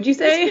like, what'd you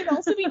say? This could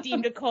also be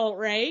deemed a cult,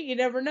 right? You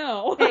never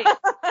know. Hey,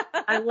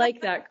 I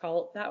like that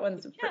cult. That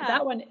one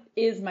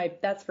is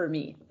that's for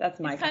me. That's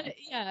my kind of,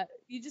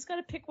 you just got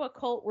to pick what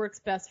cult works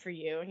best for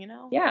you, you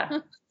know? Yeah.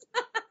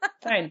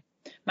 Fine.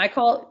 My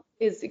cult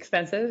is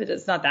expensive.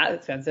 It's not that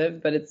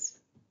expensive, but it's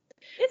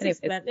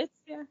expensive.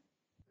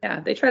 Yeah,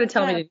 they try to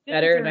tell me to do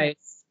better, and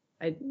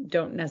I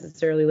don't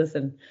necessarily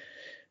listen.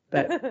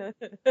 But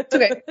it's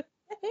okay.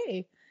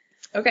 Hey.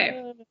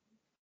 Okay.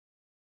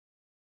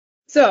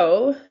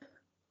 So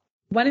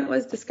When it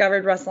was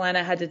discovered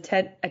Ruslana had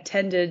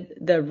attended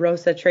the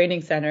ROSA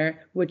Training Center,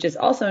 which is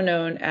also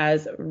known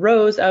as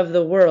Rose of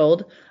the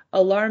World,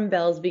 alarm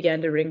bells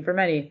began to ring for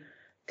many.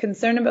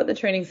 Concern about the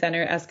training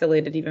center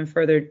escalated even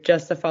further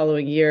just the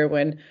following year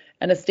when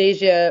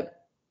Anastasia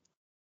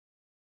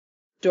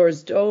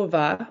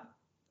Dorzdova,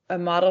 a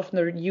model from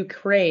the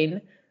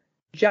Ukraine,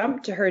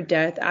 jumped to her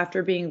death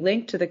after being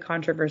linked to the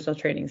controversial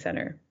training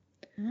center.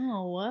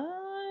 Oh,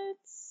 what?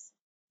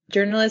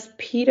 Journalist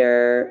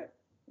Peter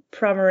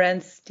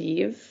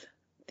Pomerantsev,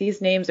 these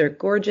names are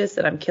gorgeous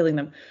and I'm killing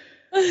them,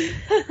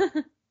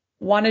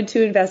 wanted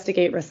to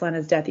investigate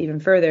Ruslana's death even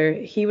further.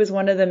 He was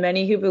one of the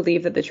many who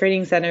believed that the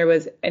training center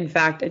was in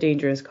fact a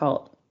dangerous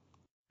cult.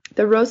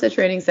 The ROSA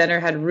Training Center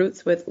had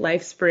roots with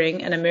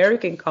LifeSpring, an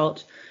American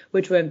cult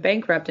which went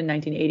bankrupt in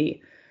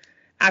 1980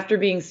 after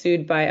being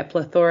sued by a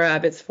plethora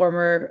of its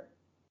former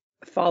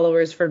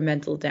followers for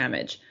mental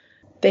damage.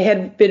 They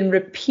had been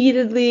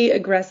repeatedly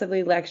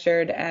aggressively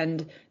lectured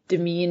and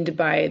demeaned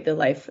by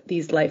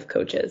these life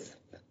coaches.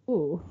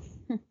 Ooh.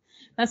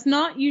 That's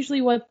not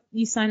usually what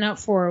you sign up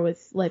for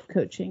with life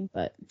coaching,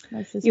 but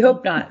that's just... You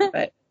hope not,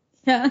 but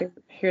yeah.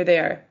 Here they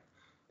are.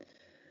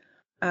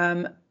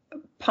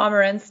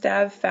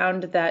 Pomerantsev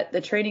found that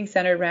the training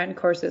center ran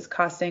courses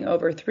costing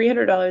over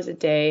 $300 a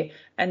day,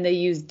 and they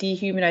used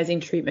dehumanizing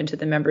treatment to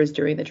the members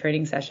during the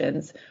training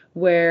sessions,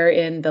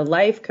 wherein the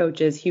life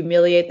coaches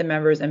humiliate the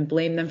members and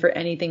blame them for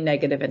anything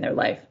negative in their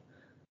life.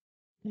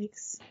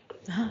 Thanks.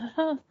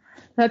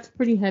 That's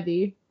pretty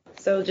heavy.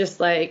 So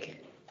just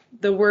like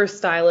the worst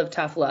style of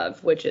tough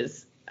love, which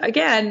is,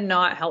 again,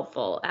 not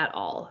helpful at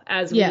all,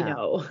 as we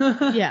know.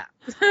 Yeah.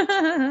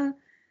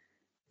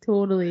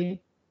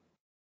 Totally.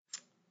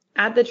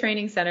 At the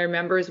training center,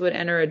 members would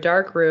enter a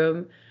dark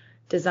room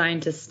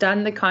designed to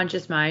stun the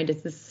conscious mind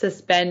and to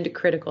suspend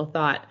critical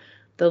thought.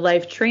 The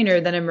life trainer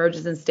then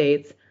emerges and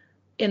states,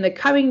 "In the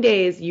coming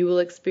days, you will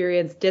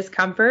experience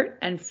discomfort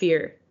and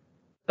fear.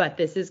 But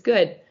this is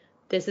good.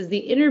 This is the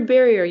inner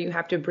barrier you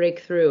have to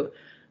break through.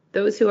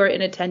 Those who are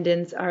in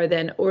attendance are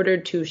then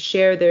ordered to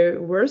share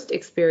their worst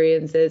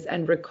experiences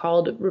and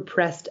recalled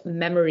repressed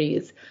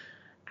memories."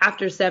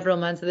 After several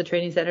months at the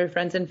training center,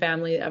 friends and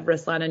family of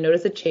Ruslana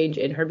noticed a change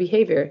in her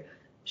behavior.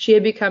 She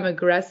had become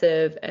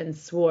aggressive and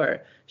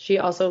swore. She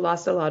also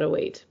lost a lot of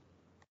weight.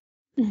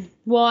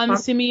 Well, I'm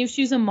assuming if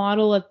she's a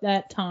model at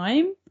that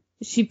time,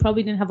 she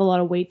probably didn't have a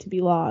lot of weight to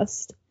be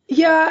lost.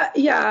 Yeah.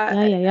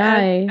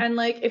 Aye. And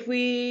like if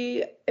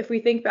we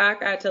think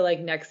back at to like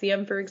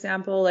Nexium, for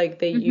example, like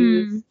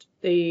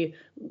they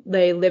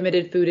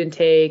limited food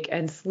intake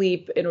and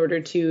sleep in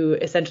order to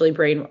essentially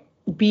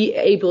be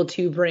able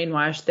to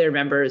brainwash their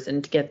members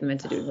and to get them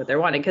into doing what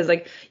they're wanting. Because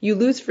like you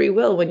lose free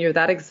will when you're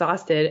that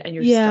exhausted and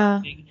you're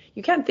starving.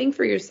 You can't think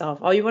for yourself.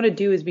 All you want to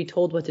do is be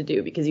told what to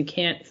do because you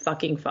can't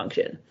fucking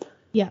function.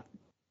 Yeah.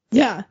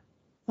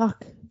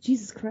 Fuck.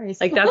 Jesus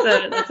Christ. Like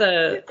that's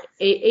a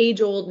age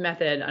old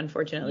method,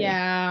 unfortunately.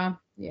 Yeah.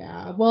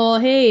 Well,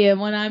 hey,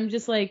 when I'm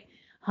just like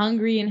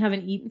hungry and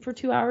haven't eaten for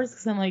 2 hours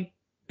because I'm like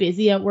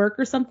busy at work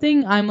or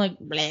something, I'm like,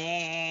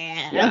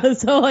 bleh. Yeah.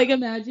 So like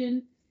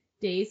imagine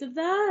days of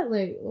that,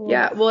 like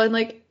yeah. Well, and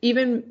like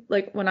even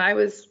like when I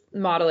was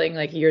modeling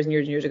like years and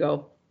years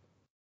ago,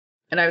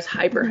 and I was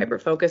hyper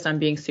focused on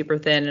being super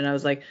thin, and I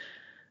was like,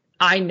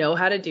 I know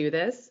how to do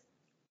this.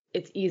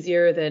 It's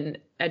easier than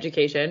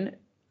education,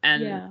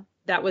 and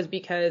that was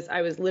because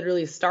I was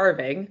literally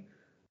starving.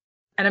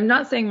 And I'm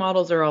not saying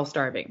models are all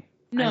starving.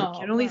 No, I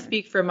can only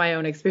speak from my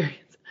own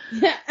experience.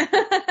 Yeah.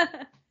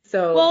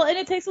 So well, and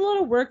it takes a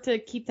lot of work to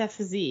keep that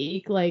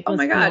physique, like,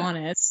 let's be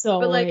honest. So,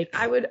 but like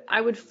I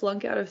would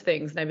flunk out of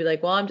things, and I'd be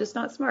like, well, I'm just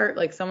not smart.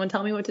 Like, someone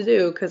tell me what to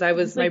do, because I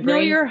was like,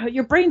 brain. No,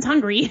 your brain's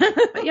hungry.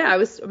 Yeah, I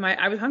was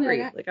hungry.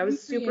 Yeah, like I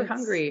was super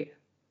hungry.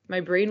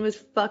 My brain was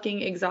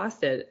fucking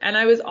exhausted, and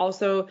I was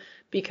also,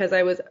 because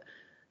I was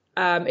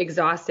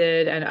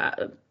exhausted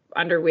and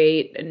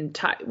underweight and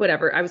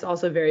whatever. I was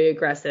also very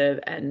aggressive,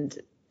 and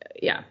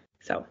yeah,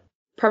 so.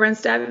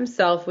 Pomerantsev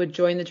himself would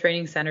join the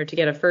training center to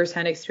get a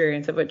first-hand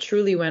experience of what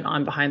truly went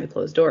on behind the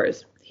closed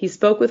doors. He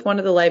spoke with one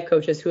of the life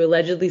coaches who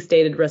allegedly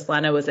stated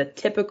Ruslana was a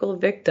typical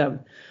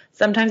victim.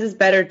 Sometimes it's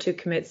better to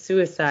commit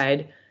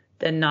suicide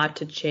than not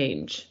to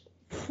change.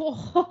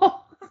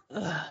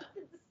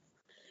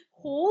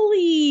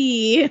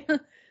 Holy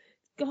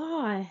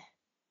God.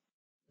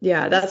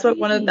 Yeah, that's what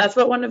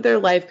one of their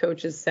life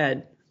coaches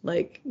said.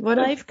 Like, what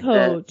life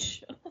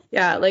coach?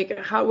 Yeah, like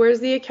where's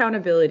the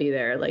accountability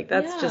there? Like,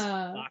 that's just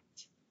fucked.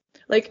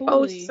 Like,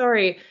 totally. Oh,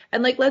 sorry.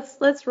 And like,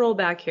 let's roll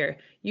back here.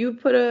 You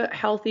put a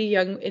healthy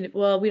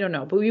we don't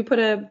know, but you put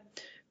a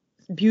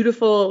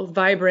beautiful,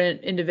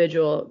 vibrant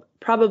individual,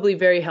 probably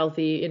very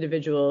healthy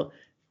individual,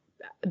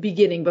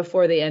 beginning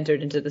before they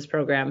entered into this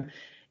program,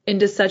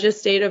 into such a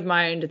state of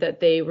mind that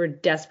they were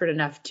desperate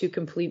enough to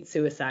complete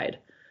suicide.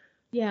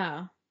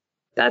 Yeah.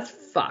 That's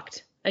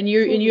fucked. And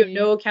you have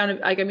no account of,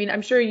 like, I mean,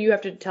 I'm sure you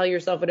have to tell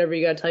yourself whatever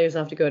you got to tell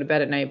yourself to go to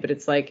bed at night, but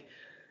it's like,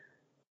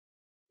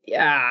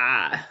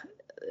 yeah,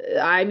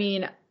 I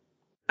mean,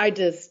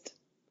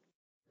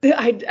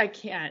 I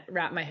can't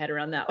wrap my head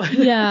around that one.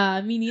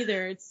 Yeah, me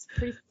neither. It's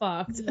pretty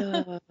fucked.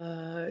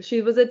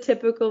 She was a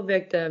typical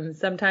victim.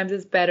 Sometimes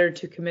it's better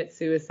to commit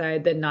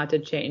suicide than not to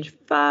change.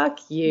 Fuck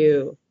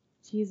you.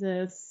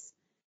 Jesus.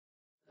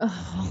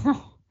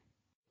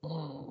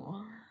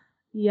 Oh.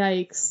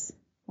 Yikes.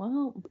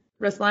 Well,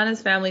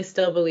 Ruslana's family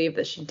still believe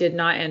that she did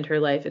not end her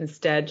life.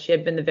 Instead, she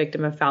had been the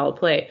victim of foul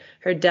play.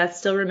 Her death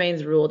still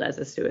remains ruled as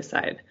a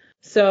suicide.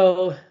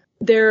 So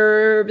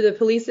the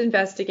police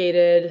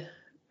investigated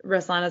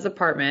Ruslana's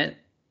apartment.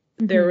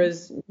 There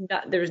was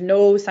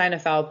no sign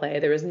of foul play.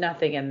 There was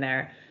nothing in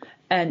there.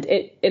 And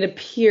it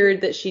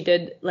appeared that she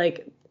did,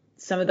 like,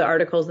 some of the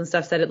articles and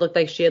stuff said it looked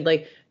like she had,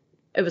 like,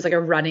 it was like a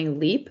running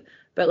leap.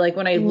 But, like,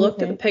 when I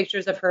looked at the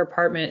pictures of her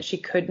apartment, she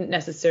couldn't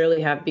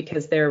necessarily have,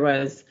 because there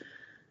was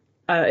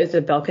it's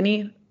a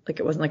balcony, like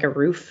it wasn't like a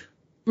roof.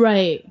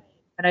 Right.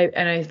 And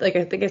I like,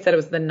 I think I said it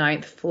was the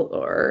 9th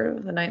floor,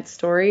 the 9th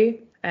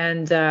story.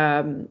 And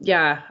terrible,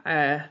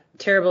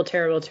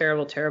 terrible,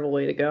 terrible, terrible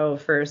way to go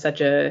for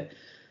such a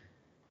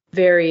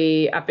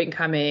very up and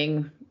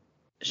coming,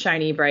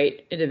 shiny,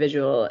 bright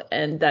individual.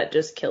 And that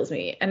just kills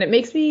me. And it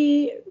makes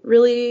me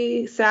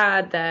really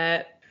sad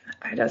that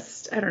I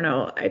don't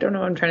know what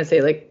I'm trying to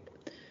say. Like,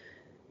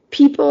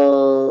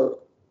 people,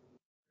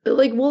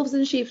 like wolves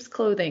in sheep's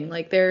clothing,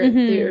 like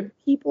they're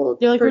people.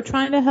 They're like, we're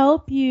trying to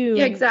help you.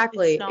 Yeah,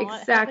 exactly. Yeah.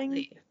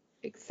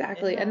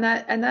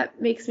 And that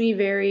makes me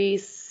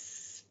very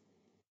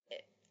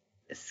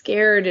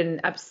scared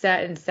and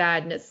upset and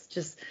sad. And it's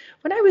just,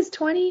 when I was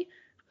 20,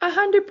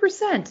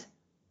 100%.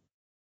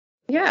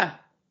 Yeah.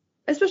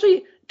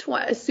 Especially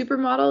a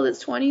supermodel that's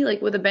 20,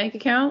 like with a bank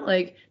account,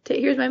 like,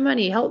 here's my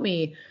money, help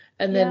me.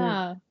 And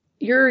then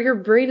your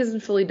brain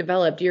isn't fully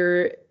developed.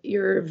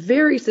 You're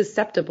very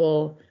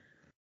susceptible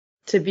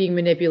to being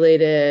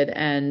manipulated,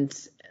 and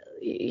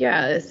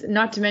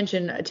not to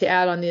mention, to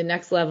add on the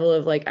next level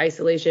of, like,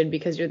 isolation,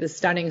 because you're the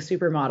stunning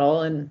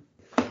supermodel. And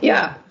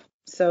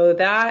so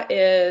that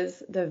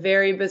is the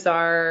very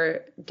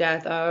bizarre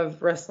death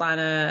of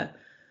Ruslana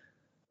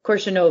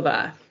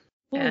Korshunova.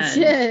 Oh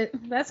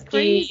shit, that's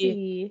crazy.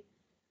 She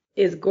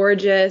is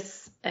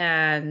gorgeous,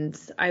 and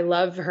I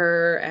love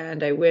her,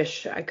 and I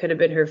wish I could have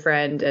been her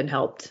friend and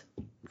helped,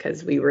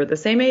 because we were the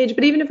same age.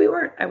 But even if we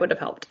weren't, I would have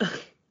helped.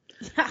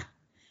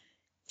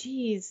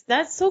 Jeez,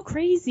 that's so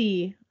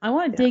crazy. I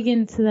want to dig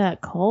into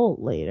that cult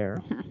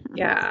later.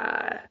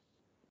 Yeah.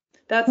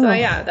 That's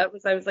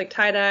I was like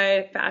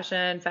tie-dye,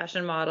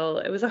 fashion model.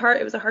 It was a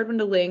hard one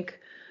to link.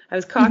 I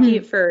was cocky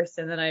at first,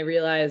 and then I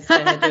realized I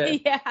had to.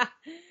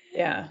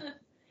 Yeah.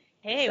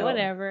 Hey,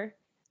 whatever.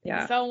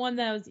 Yeah. I found one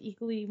that was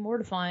equally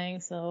mortifying,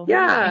 so.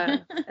 Yeah.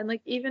 And,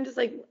 like, even just,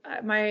 like,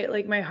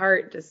 my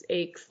heart just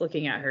aches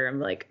looking at her.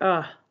 I'm like,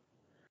 oh.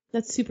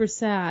 That's super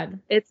sad.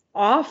 It's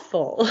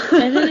awful.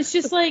 And then it's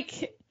just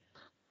like,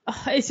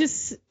 it's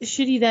just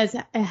shitty that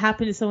it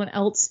happened to someone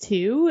else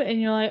too.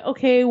 And you're like,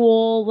 okay,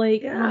 well,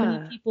 like, how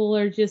many people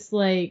are just,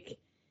 like,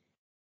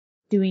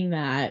 doing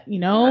that, you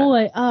know? Yeah.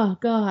 Like, oh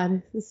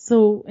God, it's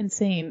so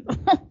insane.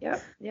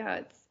 Yep.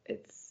 Yeah.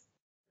 It's,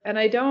 and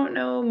I don't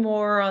know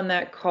more on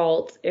that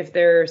cult, if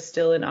they're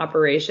still in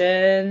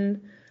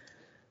operation.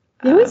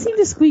 They always seem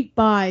to squeak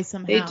by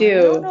somehow. They do.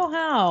 I don't know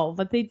how,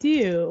 but they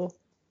do.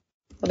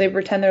 Well, they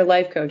pretend they're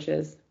life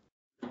coaches.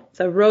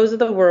 So Rose of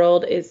the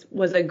World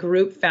was a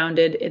group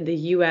founded in the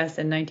U.S.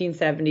 in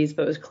 1970s,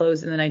 but was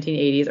closed in the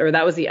 1980s. Or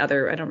that was the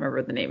other. I don't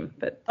remember the name,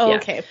 but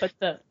okay, but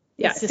the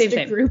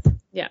sister group.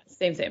 Yeah,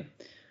 same.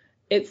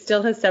 It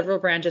still has several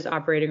branches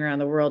operating around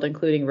the world,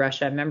 including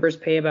Russia. Members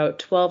pay about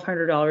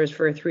 $1,200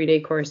 for a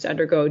 3-day course to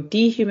undergo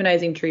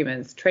dehumanizing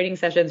treatments. Training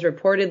sessions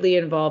reportedly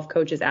involve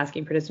coaches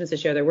asking participants to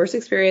share their worst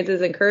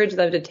experiences, encourage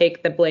them to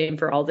take the blame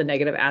for all the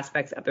negative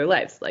aspects of their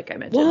lives, like I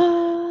mentioned.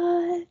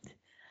 What?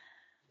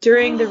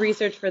 During the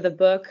research for the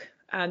book,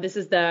 this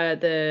is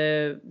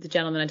the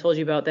gentleman I told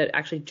you about that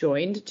actually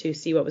joined to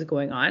see what was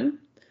going on.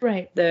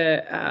 Right.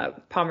 The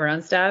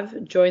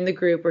Pomerantsov joined the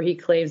group where he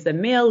claims the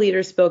male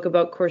leader spoke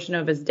about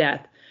Korshunova's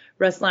death.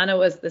 Ruslana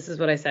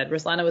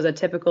was a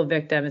typical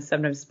victim, and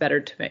sometimes better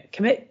to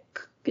commit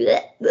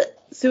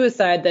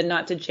suicide than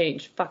not to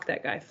change. Fuck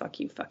that guy. Fuck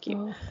you.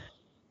 Oh.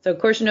 So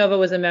Korshunova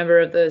was a member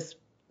of this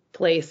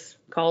place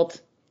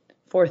cult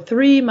for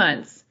 3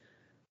 months.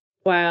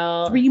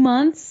 3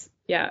 months?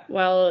 Yeah,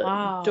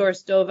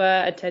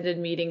 Dorstova attended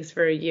meetings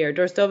for a year.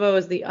 Dorstova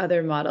was the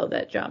other model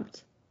that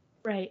jumped.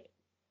 Right.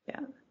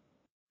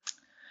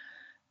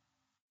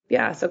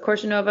 Yeah, so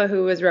Korshunova,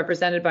 who was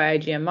represented by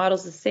IGM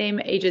Models, the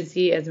same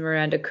agency as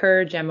Miranda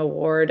Kerr, Gemma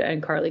Ward,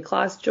 and Carly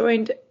Kloss,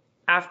 joined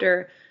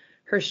after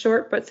her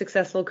short but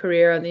successful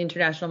career on the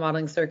international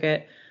modeling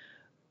circuit.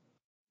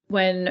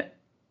 When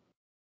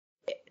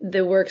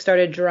the work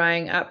started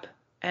drying up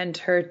and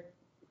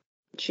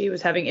she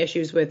was having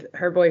issues with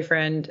her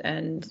boyfriend,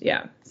 and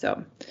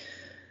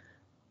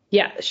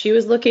she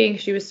was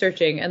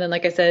searching. And then,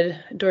 like I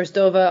said,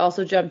 Dorstova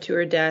also jumped to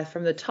her death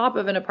from the top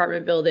of an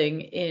apartment building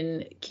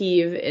in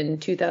Kyiv in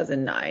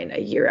 2009, a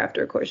year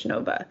after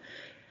Korshunova.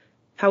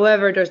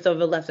 However,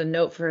 Dorstova left a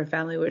note for her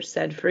family which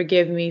said,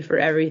 "Forgive me for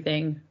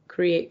everything.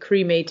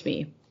 cremate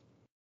me.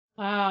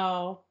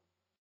 Wow.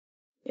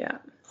 Yeah.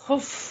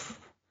 Oof.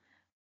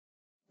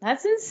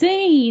 That's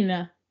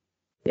insane.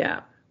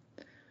 Yeah.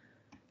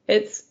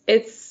 I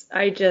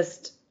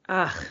just,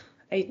 I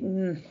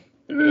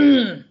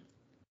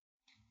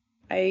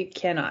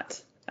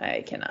cannot.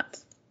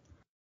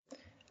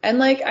 And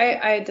like,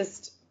 I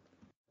just,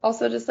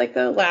 also just like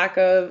the lack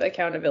of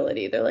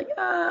accountability. They're like,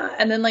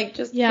 and then like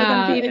just for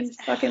them to even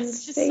fucking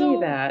say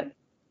so that.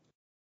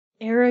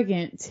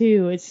 Arrogant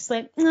too. It's just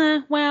like,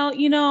 well,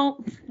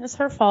 it's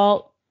her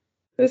fault.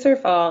 It was her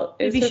fault.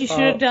 Maybe she should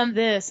have done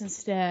this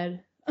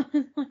instead.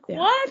 Like, yeah.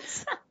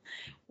 What?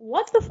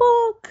 What the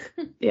fuck?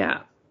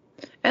 Yeah.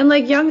 And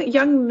like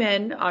young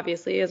men,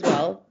 obviously, as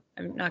well.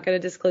 I'm not going to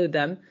disclude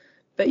them,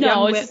 but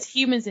no, it's just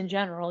humans in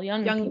general.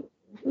 Young.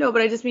 No,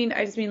 but I just mean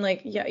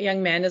like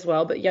young men as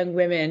well, but young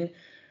women,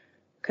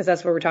 because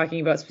that's what we're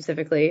talking about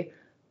specifically,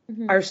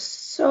 are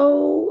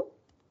so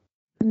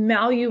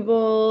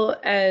malleable,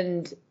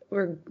 and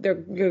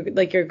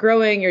you're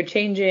growing, you're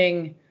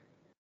changing.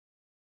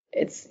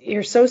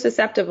 You're so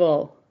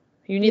susceptible.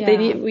 You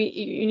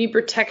need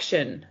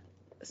protection.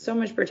 So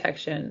much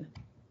protection.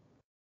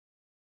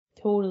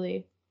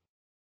 Totally.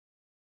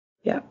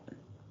 Yeah.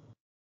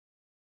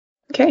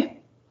 Okay.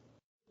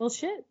 Well,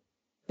 shit.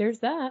 There's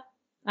that.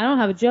 I don't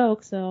have a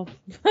joke, so.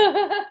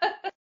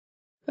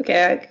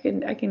 Okay,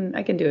 I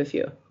can do a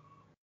few.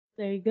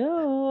 There you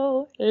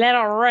go. Let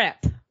her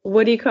rip.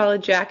 What do you call a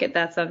jacket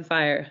that's on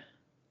fire?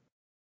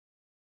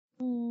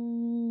 I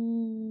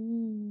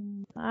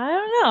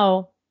don't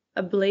know.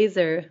 A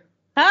blazer.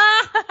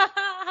 How did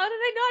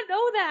I not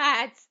know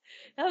that?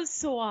 That was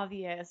so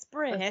obvious.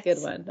 Britt. That's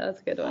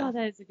a good one. Oh,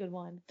 that is a good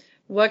one.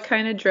 What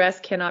kind of dress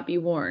cannot be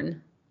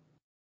worn?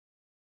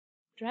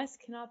 Dress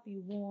cannot be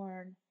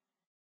worn.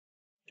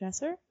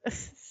 Dresser?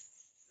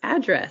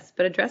 Address,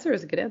 but a dresser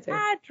is a good answer.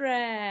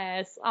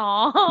 Address.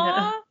 Aww.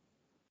 No.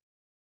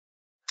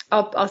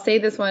 I'll say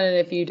this one, and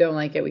if you don't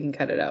like it, we can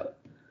cut it out.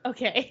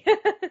 Okay.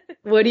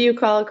 What do you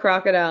call a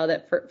crocodile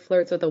that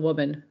flirts with a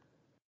woman?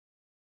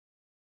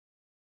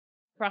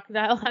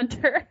 Crocodile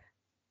hunter.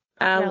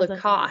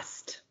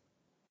 Lacoste.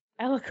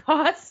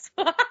 Lacoste.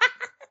 I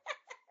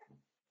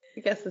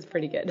guess that's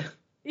pretty good.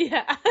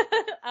 Yeah.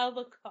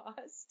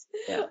 Lacoste.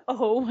 Yeah.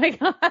 Oh my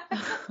god.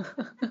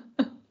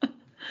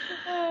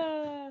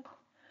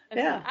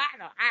 Yeah. I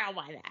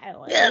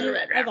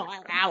don't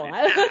want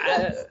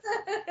that.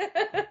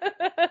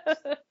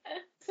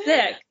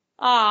 Sick.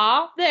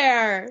 Aw,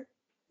 there.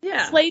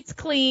 Yeah. Slate's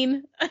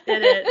clean.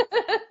 Did it.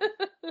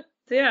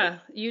 So yeah,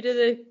 you did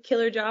a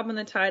killer job on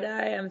the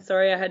tie-dye. I'm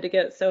sorry I had to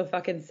get so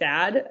fucking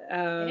sad.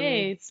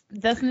 Hey,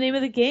 that's the name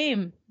of the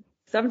game.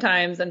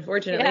 Sometimes,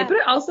 unfortunately. Yeah.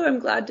 But also I'm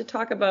glad to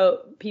talk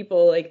about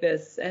people like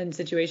this and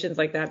situations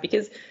like that,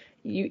 because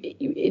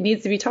it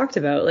needs to be talked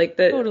about. Like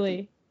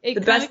Totally.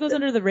 It kind of goes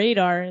under the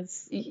radar.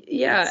 It's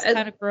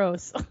kind of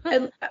gross.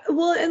 and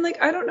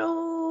like, I don't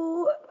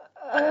know.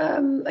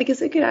 I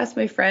guess I could ask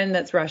my friend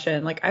that's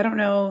Russian. Like, I don't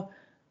know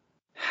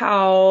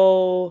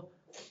how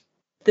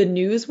the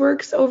news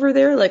works over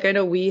there. Like, I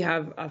know we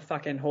have a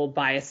fucking whole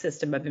bias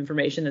system of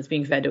information that's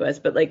being fed to us,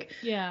 but like,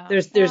 yeah,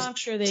 there's I'm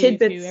sure they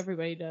tidbits. Do too.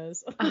 Everybody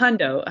does. a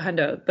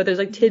hundo, but there's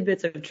like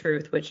tidbits of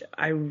truth which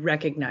I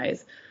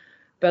recognize.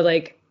 But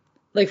like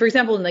for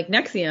example, in like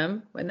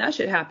NXIVM, when that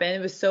shit happened,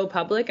 it was so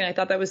public, and I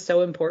thought that was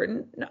so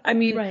important. I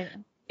mean, right.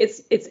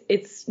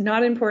 It's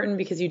not important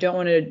because you don't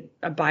want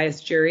a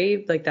biased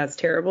jury. Like, that's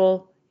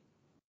terrible.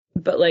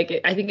 But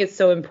like, I think it's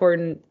so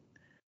important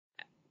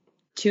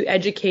to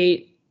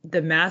educate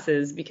the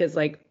masses, because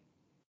like,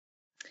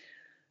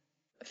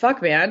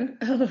 fuck, man.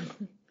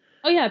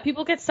 Oh yeah,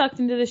 people get sucked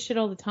into this shit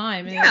all the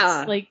time, and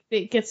it's like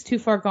it gets too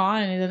far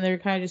gone, and then they're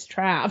kind of just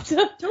trapped.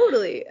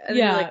 Totally. And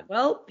they're like,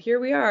 well,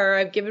 here we are.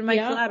 I've given my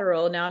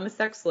collateral. Now I'm a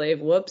sex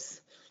slave. Whoops.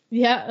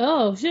 Yeah.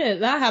 Oh shit,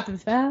 that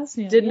happened fast.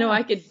 Didn't know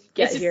I could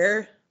get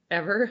here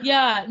ever.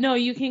 Yeah. No,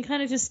 you can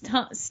kind of just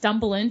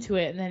stumble into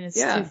it, and then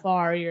it's too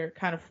far. You're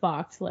kind of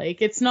fucked.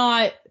 Like, it's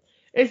not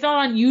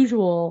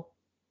unusual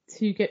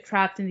to get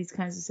trapped in these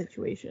kinds of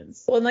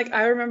situations. Well, and like,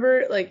 I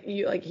remember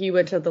he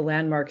went to the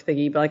landmark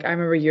thingy, but like, I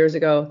remember years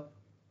ago,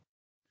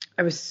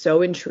 I was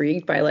so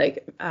intrigued by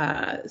like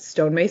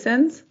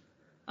stonemasons.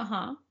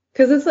 Uh-huh.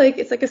 Because it's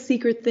like a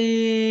secret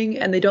thing,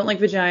 and they don't like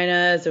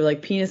vaginas, or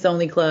like penis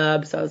only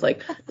club. So I was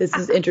like, this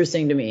is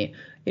interesting to me,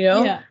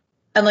 Yeah.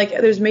 And like,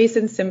 there's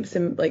Mason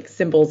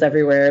symbols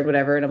everywhere and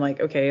whatever, and I'm like,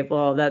 okay,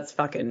 well, that's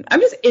fucking. I'm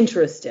just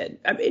interested.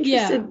 I'm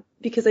interested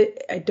because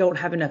I don't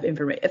have enough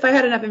information. If I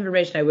had enough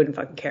information, I wouldn't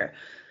fucking care.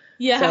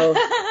 Yeah. So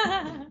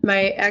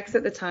my ex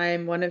at the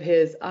time, one of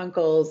his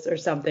uncles or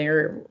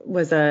something,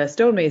 was a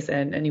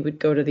stonemason, and he would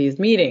go to these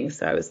meetings.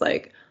 So I was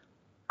like,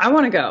 I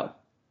want to go.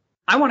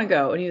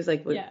 And he was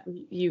like, well,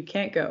 you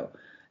can't go.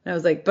 And I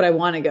was like, but I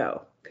want to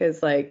go,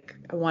 because like,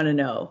 I want to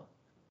know.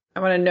 I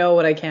want to know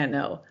what I can't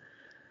know.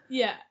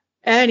 Yeah.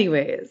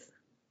 Anyways,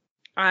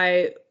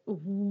 I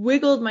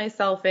wiggled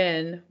myself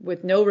in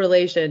with no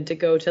relation to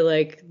go to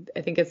like, I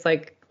think it's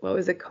like, what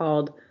was it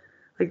called?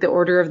 Like the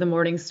Order of the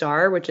Morning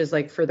Star, which is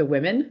like for the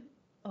women.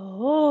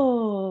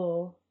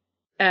 Oh.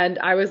 And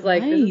I was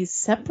like, nice,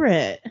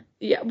 separate.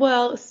 Yeah,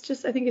 well,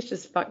 I think it's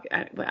just fuck.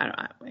 I don't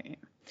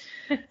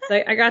know.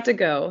 So I got to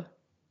go,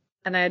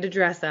 and I had to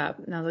dress up,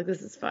 and I was like,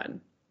 this is fun.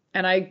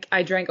 And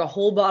I drank a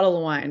whole bottle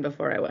of wine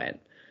before I went.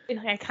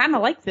 I kind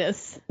of like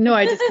this. No,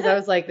 because I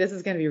was like, this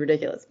is going to be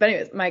ridiculous. But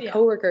anyways, my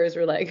coworkers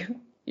were like,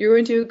 you're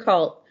going to a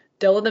cult.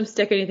 Don't let them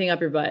stick anything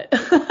up your butt.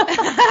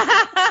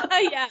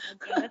 Yeah,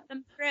 don't let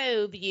them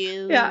probe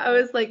you. Yeah, I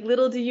was like,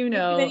 little do you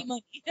know,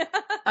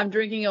 I'm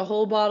drinking a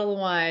whole bottle of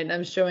wine.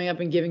 I'm showing up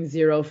and giving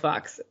 0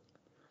 fucks.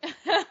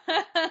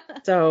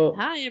 So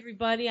hi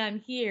everybody, I'm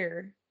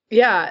here.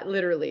 Yeah,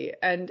 literally.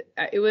 And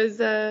it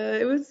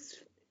was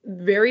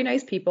very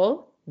nice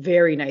people.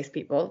 Very nice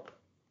people.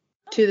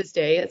 To this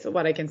day, that's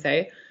what I can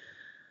say.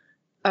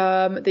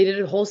 They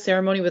did a whole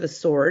ceremony with a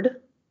sword.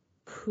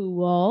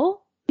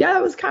 Cool. Yeah,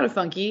 it was kind of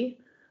funky.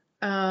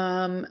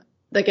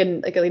 Like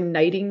a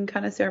knighting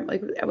kind of ceremony,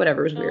 like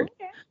whatever, it was weird.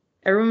 Okay.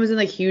 Everyone was in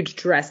like huge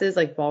dresses,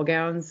 like ball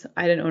gowns.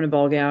 I didn't own a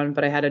ball gown,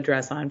 but I had a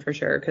dress on for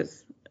sure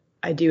because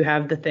I do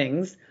have the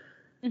things.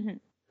 Mm-hmm.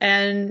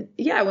 And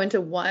yeah, I went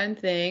to one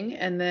thing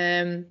and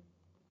then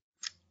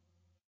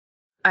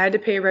I had to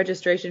pay a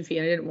registration fee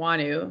and I didn't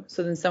want to.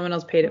 So then someone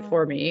else paid it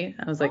for me.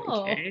 I was like,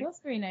 okay. That's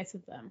very nice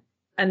of them.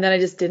 And then I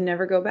just didn't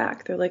ever go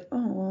back. They're like,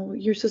 oh, well,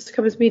 you're supposed to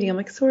come to this meeting. I'm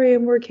like, sorry,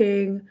 I'm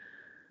working.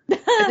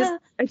 I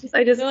just.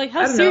 They're like,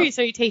 how serious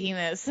are you taking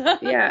this?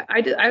 Yeah,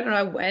 I don't know.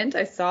 I went,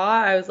 I saw,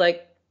 I was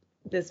like,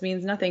 this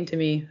means nothing to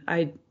me.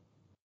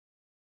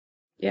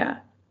 Yeah.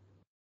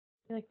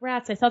 You're like,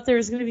 rats, I thought there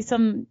was going to be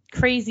some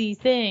crazy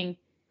thing.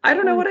 I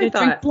don't know what I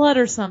thought. Drink blood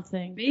or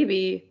something.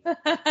 Maybe.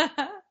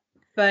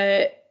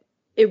 But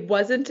it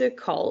wasn't a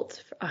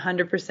cult,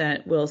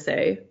 100% will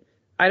say.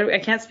 I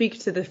can't speak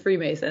to the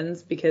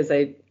Freemasons because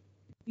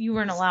you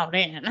weren't allowed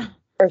in.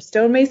 Or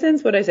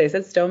stonemasons? What did I say? I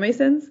said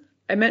stonemasons?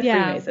 I meant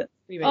Freemasons.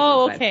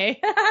 Oh, okay.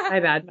 My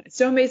bad.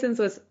 Stonemasons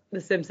was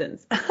The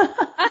Simpsons.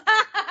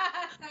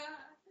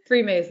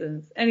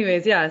 Freemasons.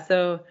 Anyways, yeah.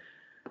 So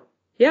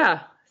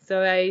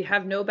I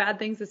have no bad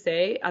things to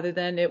say other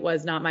than it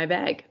was not my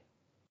bag.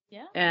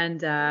 Yeah.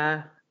 And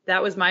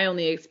that was my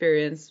only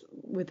experience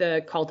with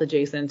a cult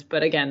adjacent.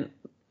 But again,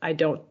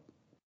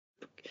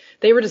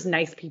 they were just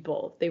nice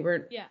people. They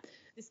weren't. Yeah.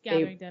 Just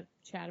gathering to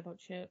chat about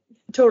shit.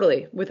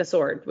 Totally. With a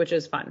sword, which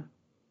is fun.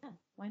 Yeah.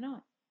 Why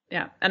not?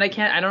 Yeah. And I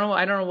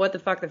don't know what the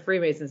fuck the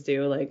Freemasons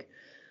do. Like,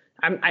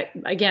 my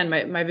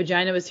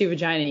vagina was too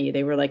vagina-y.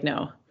 They were like,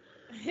 no.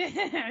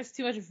 It's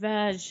too much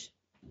vag.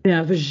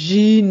 Yeah,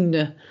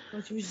 vagine.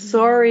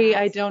 Sorry,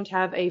 I don't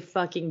have a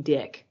fucking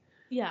dick.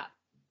 Yeah.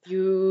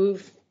 You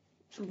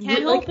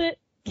can't help it.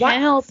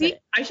 Can't help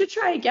it. I should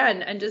try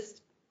again and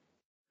just.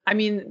 I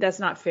mean, that's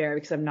not fair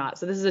because I'm not.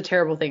 So this is a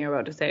terrible thing I'm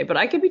about to say. But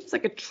I could be just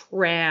like a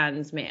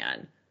trans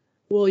man.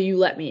 Will you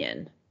let me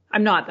in?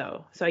 I'm not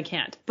though, so I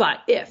can't.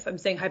 But if I'm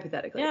saying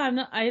hypothetically. Yeah, I'm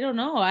not. I don't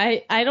know.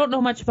 I don't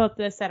know much about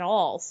this at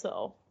all.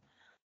 So.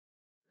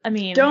 I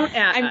mean,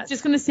 I'm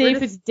just going to say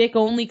if it's dick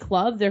only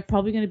club, they're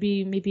probably going to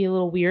be maybe a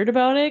little weird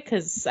about it.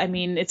 Cause I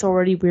mean, it's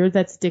already weird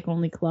that's dick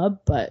only club,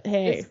 but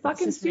hey. It's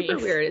fucking super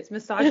weird. It's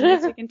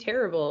misogynistic and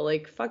terrible.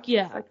 Like, fuck you.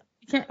 Yeah.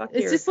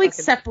 It's just like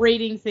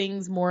separating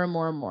things more and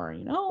more and more,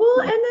 you know? Well,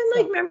 and then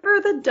like,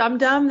 remember the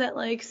dum-dum that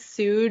like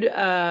sued,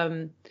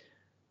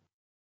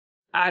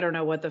 I don't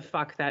know what the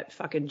fuck that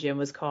fucking gym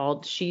was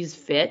called. She's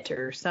Fit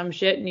or some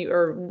shit,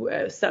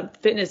 or some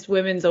fitness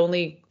women's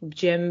only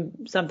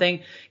gym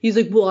something. He's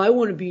like, well, I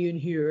want to be in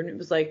here, and it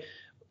was like,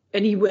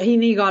 and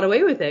he got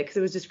away with it because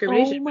it was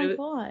discrimination. Oh my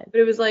god!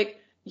 But it was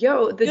like,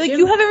 yo, the You're gym. Like,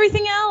 you have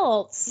everything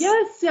else.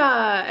 Yes,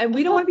 and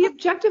we don't want to be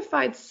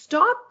objectified.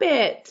 Stop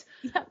it.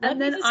 Yeah, and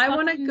then I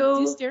want to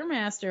go do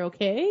Stairmaster,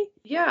 okay?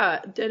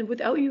 Yeah, and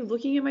without you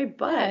looking at my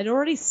butt. Yeah, it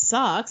already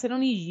sucks. I don't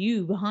need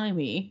you behind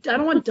me. I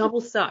don't want double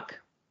suck.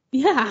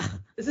 Yeah.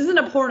 This isn't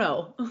a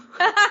porno.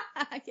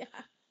 Yeah.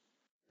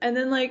 And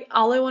then, like,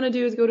 all I want to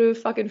do is go to a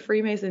fucking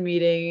Freemason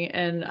meeting,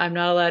 and I'm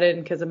not allowed in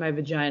because of my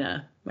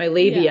vagina. My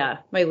labia. Yeah.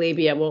 My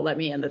labia won't let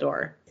me in the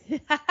door.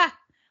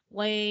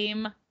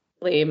 Lame.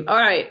 All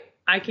right.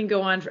 I can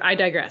go on. I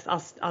digress.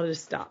 I'll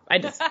just stop. I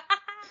just.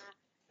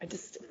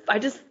 Let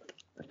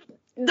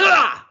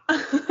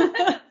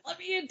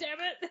me in, damn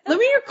it. Let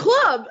me in your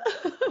club.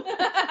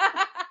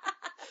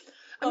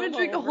 I'm going to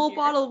drink a whole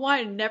bottle of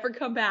wine and never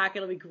come back.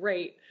 It'll be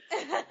great.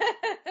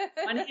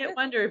 One hit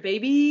wonder,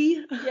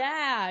 baby.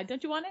 Yeah.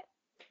 Don't you want it?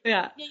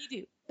 Yeah. Yeah,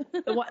 you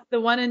do. the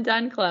one and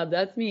done club.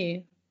 That's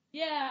me.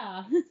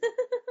 Yeah.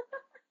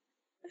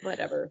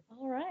 Whatever.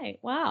 All right.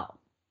 Wow.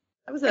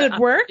 That was good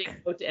work.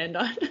 Note to end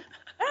on.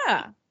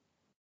 Yeah.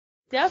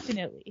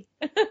 Definitely.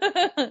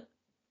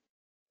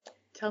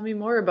 Tell me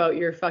more about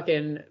your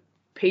fucking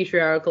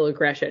patriarchal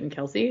aggression,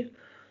 Kelsey.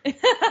 Get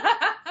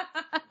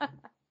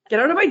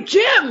out of my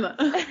gym!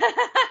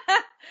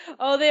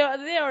 Oh, they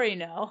already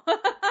know.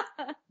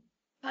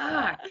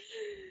 Fuck.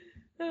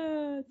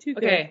 Too good.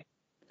 Okay.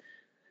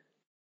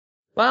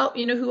 Well,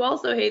 you know who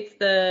also hates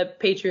the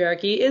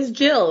patriarchy is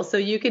Jill. So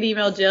you can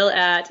email Jill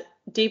at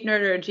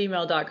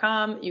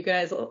deepnerder@gmail.com. You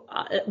guys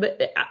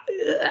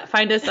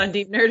find us on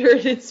Deep Nerder on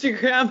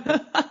Instagram.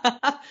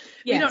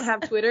 We don't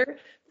have Twitter.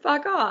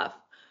 Fuck off.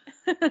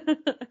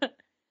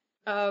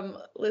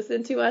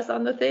 Listen to us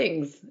on the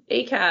things.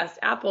 Acast,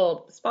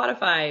 Apple,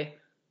 Spotify.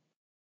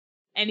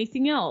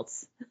 Anything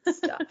else.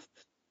 Stuff.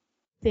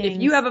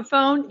 If you have a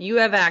phone, you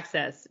have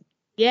access.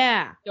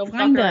 Yeah. Don't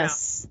find fuck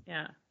us.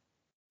 Around.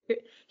 Yeah.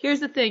 Here's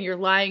the thing. You're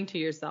lying to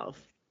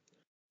yourself.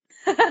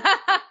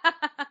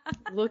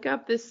 Look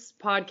up this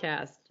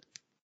podcast.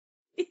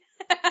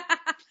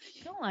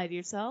 Don't lie to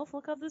yourself.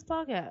 Look up this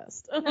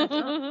podcast.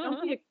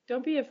 Yeah,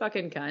 don't be a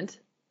fucking cunt.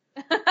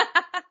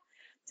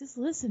 Just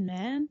listen,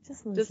 man.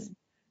 Just listen.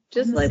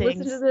 Just like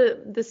listen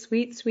to the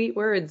sweet, sweet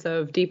words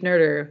of Deep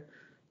Nerder.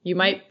 You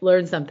might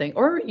learn something.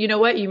 Or you know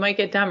what? You might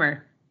get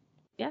dumber.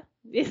 Yeah.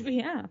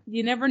 Yeah.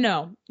 You never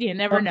know. You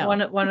never know.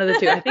 One of the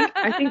two.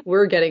 I think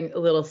we're getting a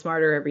little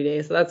smarter every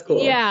day, so that's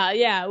cool.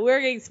 Yeah. We're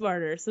getting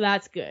smarter, so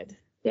that's good.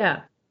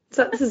 Yeah.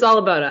 So this is all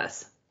about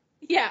us.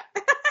 Yeah.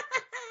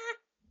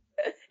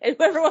 And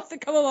whoever wants to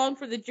come along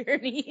for the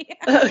journey.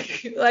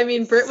 I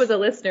mean, Britt was a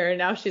listener, and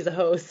now she's a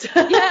host.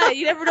 Yeah,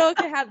 you never know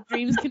if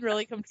dreams can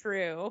really come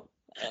true.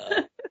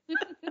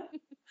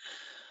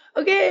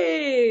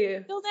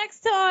 Okay. Till next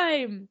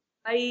time.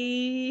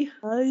 Bye.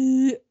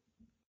 Bye.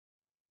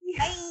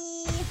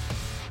 Bye.